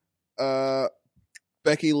week?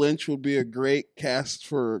 Becky Lynch would be a great cast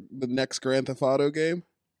for the next Grand Theft Auto game.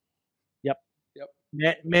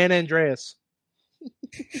 Man Andreas.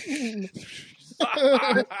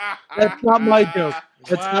 That's not my joke.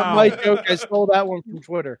 That's not my joke. I stole that one from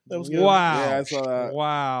Twitter. That was good. Wow. Yeah, I saw that.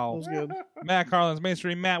 Wow. That was good. Matt Carlin's Main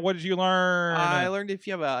Street. Matt, what did you learn? I learned if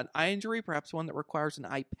you have an eye injury, perhaps one that requires an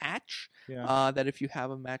eye patch, Yeah. that if you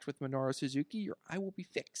have a match with Minoru Suzuki, your eye will be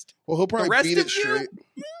fixed. Well, he'll probably The rest beat it of you? straight.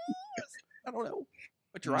 I don't know,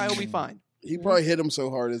 but your eye will be fine. He probably hit him so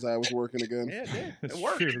hard his eye was working again. Yeah, it did. That's It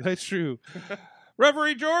worked. true. That's true.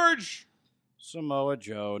 Referee George. Samoa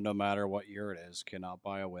Joe, no matter what year it is, cannot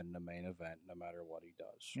buy a win in the main event, no matter what he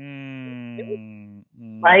does.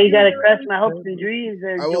 Why you gotta crush my hopes and dreams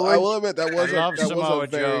there, I George? will admit that was I love a Samoa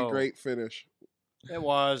very Joe. great finish. It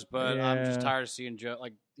was, but I'm just Yeah. tired of seeing Joe.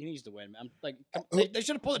 Like, he needs to win. I'm like, they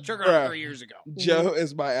should have pulled the trigger Bruh. on 3 years ago. Joe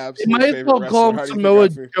is my You absolute might as favorite well call wrestler. him How do you think Samoa I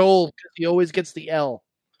feel? Joel because he always gets the L.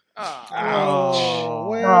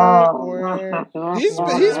 Oh. He's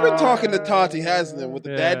been talking to Tati, hasn't he, with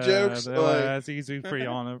the dad jokes? That's easy for you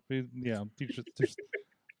on it. Yeah,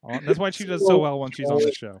 that's why she does so well when she's on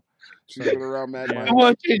the show. She's been around Mad Yeah. I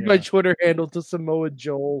want to change my Twitter handle to Samoa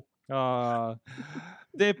Joel.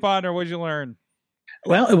 Dave Podner, what'd you learn?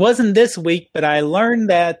 Well, it wasn't this week, but I learned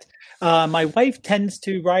that my wife tends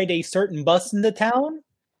to ride a certain bus into town,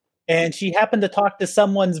 and she happened to talk to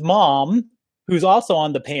someone's mom, who's also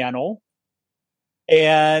on the panel,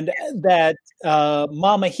 and that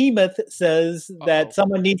Mama Hemoth says that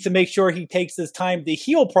someone needs to make sure he takes his time to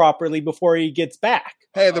heal properly before he gets back.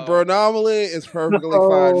 Hey, the Bronomaly is perfectly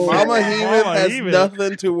fine. Mama Hemoth has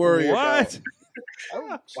nothing to worry about.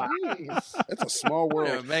 Oh, jeez. That's a small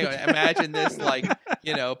world. Imagine this,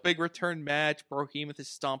 big return match. Behemoth is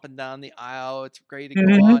stomping down the aisle. It's ready to go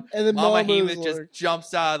Mhm. on. And then Mama Mama's Hemoth just like-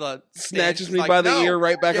 jumps out of the Snatches She's me like, by the "No." ear,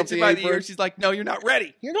 right back up Gets the me by the apron. ear. She's like, "No, you're not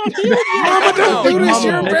ready. You're not here Mama, don't do this. Mama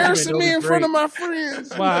You're Benjamin, embarrassing it me in was front of great. my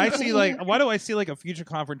friends. Well, I see why do I see a future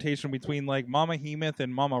confrontation between Mama Hemoth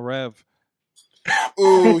and Mama Rev?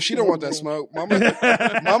 Ooh, she don't want that smoke. Mama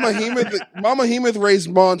Hemoth raised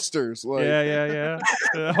monsters. Like, Yeah.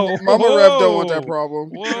 Mama Rev don't want that problem.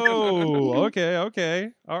 Whoa. Okay.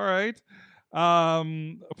 All right.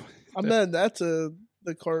 I'm adding that to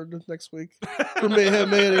the card next week for Mayhem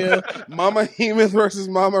Mania. Mama Hemoth versus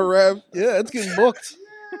Mama Rev. Yeah, it's getting booked.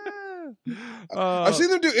 I've seen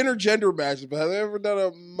them do intergender matches, but have they ever done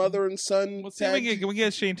a mother and son? Let's see if can we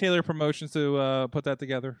get Shane Taylor Promotions to put that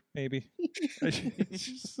together? Maybe.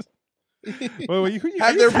 Wait,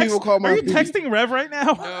 Have their people call my Are you people. texting Rev right now?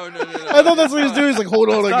 No. I thought that's what he was doing. He's like, hold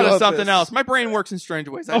on, I Thought got of something this. else. My brain works in strange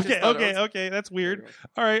ways. I just thought it was- Okay. That's weird.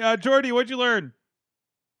 All right, Jordy, what'd you learn?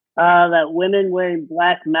 That women wearing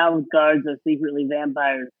black mouth guards are secretly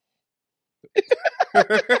vampires.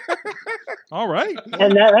 All right.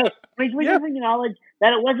 And that, right, we just acknowledge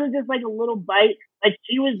that it wasn't just like a little bite. Like,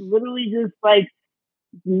 she was literally just like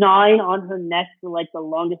gnawing on her neck for like the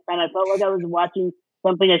longest time. I felt like I was watching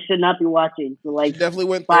something I should not be watching. For like, She definitely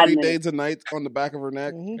went 5 30 minutes. days a night on the back of her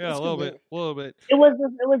neck. Yeah, a little bit. It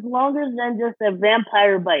was longer than just a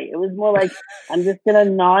vampire bite. It was more like, I'm just gonna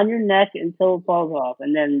gnaw on your neck until it falls off,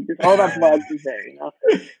 and then just all that blood is there. You know.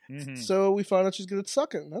 So we found out she's good at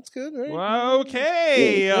sucking. That's good, right? Well,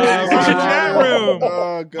 okay. From the chat room.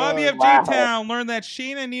 Oh, God. Bobby of Wow. G-Town learned that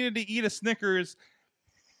Sheena needed to eat a Snickers.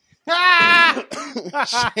 Shannon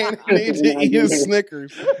needed to eat a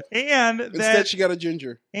Snickers. And Instead, that she got a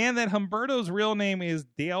ginger. And that Humberto's real name is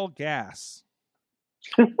Dale Gass.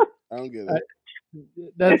 I don't get it.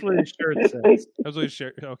 That's what his shirt says. That's what his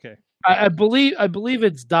shirt. Okay. I believe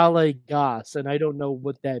it's Dale Gas, and I don't know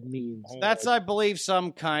what that means. That's, I believe,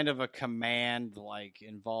 some kind of a command, like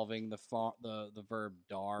involving the verb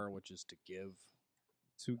dar, which is to give.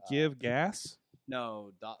 To give gas?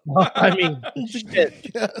 No, I mean, shit.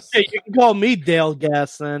 Hey, you can call me Dale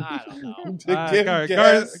Gas then. I don't know.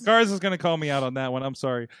 Garz is going to call me out on that one. I'm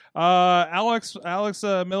sorry. Alex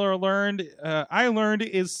Miller learned. I learned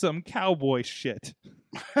is some cowboy shit.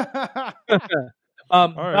 Dale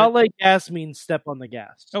Gas means step on the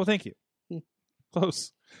gas. Oh, thank you.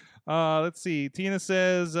 Close. Let's see. Tina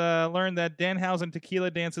says, learned that Danhausen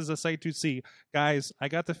tequila dance is a sight to see. Guys, I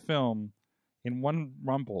got the film in one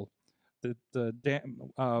rumble. The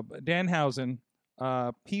Danhausen,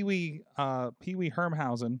 Pee Wee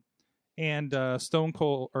Hermhausen, and Stone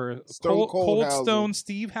Cold Cold Stone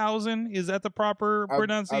Steve Hausen. Is that the proper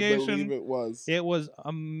pronunciation? I believe it was. It was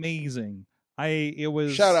amazing. It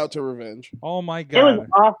was Shout out to Revenge. Oh my god, It was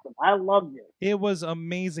awesome. I loved it. It was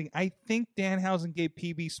amazing. I think Danhausen gave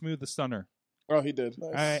PB Smooth the stunner. Oh, he did.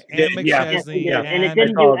 And McChesney, and it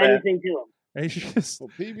didn't do anything to him. It's just,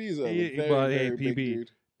 well, PB's a very big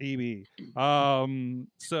dude. PB.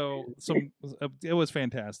 So it was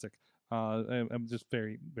fantastic. I'm just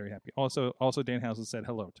very, very happy. Also Danhausen said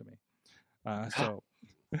hello to me.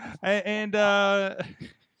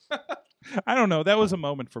 I don't know. That was a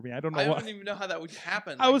moment for me. I don't know. I what. don't even know how that would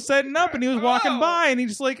happen. I was setting up and he was walking by and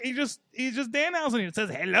he's just Danhausen. And it says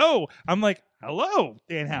hello. I'm like, hello,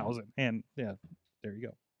 Danhausen. And yeah, there you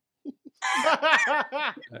go.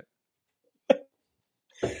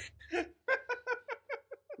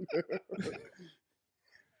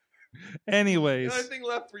 Anyways, the only thing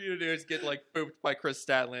left for you to do is get like booped by Chris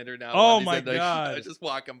Statlander now. Oh when he's my in the God. show, just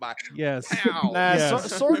walking by. Yes. Pow. Nah, Yes.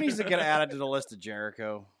 Sorg needs to get added to the list of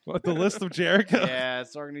Jericho. What, the list of Jericho? Yeah,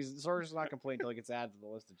 Sorg's not complete until he gets added to the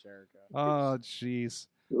list of Jericho. Oh, jeez.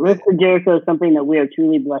 List of Jericho is something that we are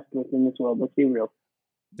truly blessed with in this world. Let's be real.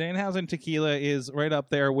 Danhausen Tequila is right up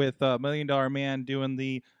there with $1 Million Man doing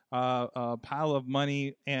the pile of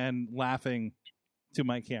money and laughing to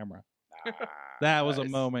my camera. That was a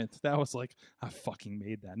moment. That was like, I fucking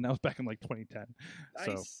made that. And that was back in like 2010.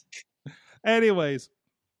 Nice. So, anyways.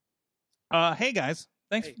 Hey guys,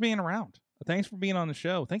 thanks for being around. Thanks for being on the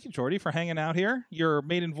show. Thank you, Jordy, for hanging out here. Your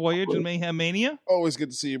maiden voyage in Mayhem Mania. Always good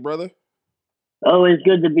to see you, brother. Always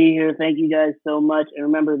good to be here. Thank you guys so much. And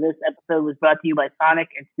remember, this episode was brought to you by Sonic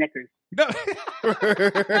and Snickers.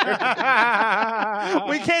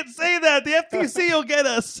 We can't say that. The FTC will get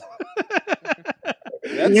us.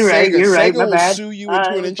 You're right. Sega My will bad. sue you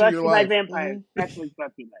into an inch of your life. Vampires. That's what's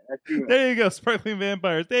brought to you by. That's true. There you go, Sparkling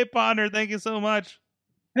Vampires. Dave Ponder, thank you so much.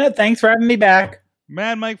 Yeah, thanks for having me back.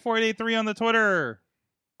 Mad Mike 483 on the Twitter.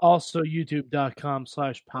 Also,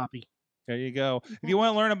 youtube.com/Poppy. There you go. If you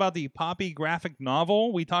want to learn about the Poppy graphic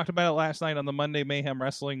novel, we talked about it last night on the Monday Mayhem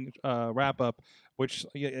Wrestling wrap-up, which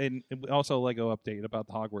and also Lego update about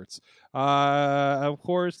the Hogwarts. Of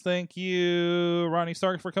course, thank you, Ronnie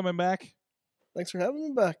Stark, for coming back. Thanks for having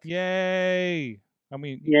me back. Yay. I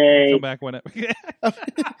mean, Yay. come back whenever.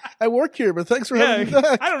 I work here, but thanks for having me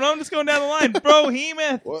back. I don't know. I'm just going down the line. Bro,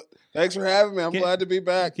 Hemoth. What? Thanks for having me. I'm glad to be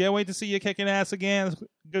back. Can't wait to see you kicking ass again.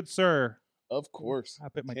 Good sir. Of course. I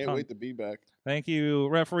bit my Can't tongue. wait to be back. Thank you,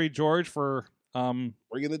 Referee George, for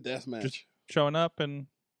bringing the death match, just showing up and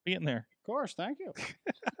being there. Of course, thank you.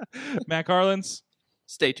 Matt Carlins.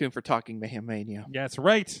 Stay tuned for Talking Mayhem Mania. Yeah, that's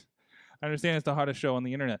right. I understand it's the hottest show on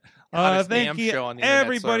the internet. Hottest Thank damn you, show on the internet,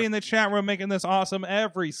 everybody sir. in the chat room making this awesome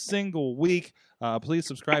every single week. Please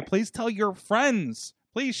subscribe. Please tell your friends.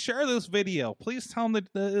 please share this video. Please tell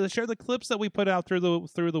them share the clips that we put out through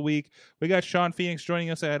the week. We got Sean Phoenix joining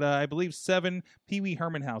us at I believe 7 Pee Wee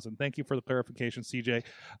Hermanhausen. Thank you for the clarification, CJ.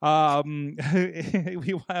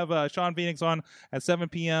 We will have Sean Phoenix on at 7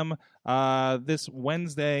 p.m. This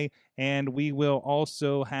Wednesday, and we will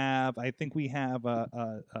also have Tej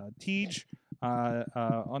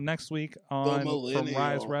on next week on from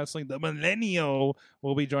Rise Wrestling. The Millennial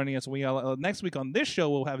will be joining us. We next week on this show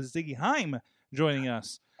we'll have Ziggy Heim joining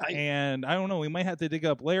us, and I don't know, we might have to dig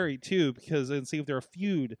up Larry too and see if their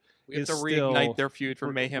feud. We have to reignite their feud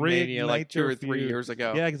from Mayhem Mania like 2 or 3 years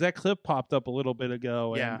ago. Yeah, because that clip popped up a little bit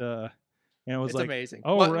ago, and it was it's amazing.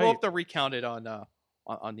 Oh, we'll right. have to recount it on the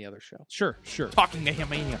other show. Sure. Talking Mayhem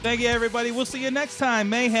Mania. Thank you, everybody. We'll see you next time.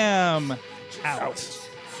 Mayhem out. Just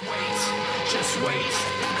wait. Wait for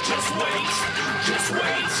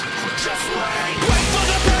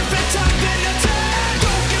the perfect time, then attack.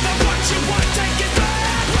 Don't give up what you want, take it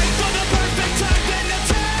back. Wait for the perfect time, then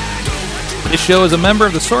attack. This show is a member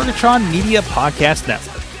of the Sorgatron Media Podcast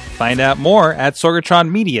Network. Find out more at Sorgatron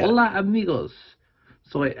Media. Hola, amigos.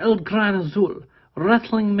 Soy El Gran Azul,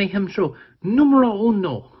 Wrestling Mayhem Show número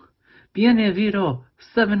 1. Bienvenido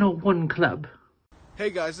 701 Club. Hey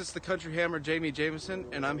guys, it's the Country Hammer Jamie Jameson,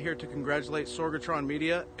 and I'm here to congratulate Sorgatron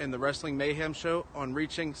Media and the Wrestling Mayhem Show on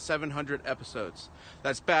reaching 700 episodes.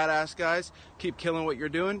 That's badass, guys. Keep killing what you're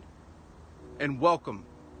doing, and welcome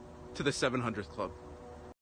to the 700th Club.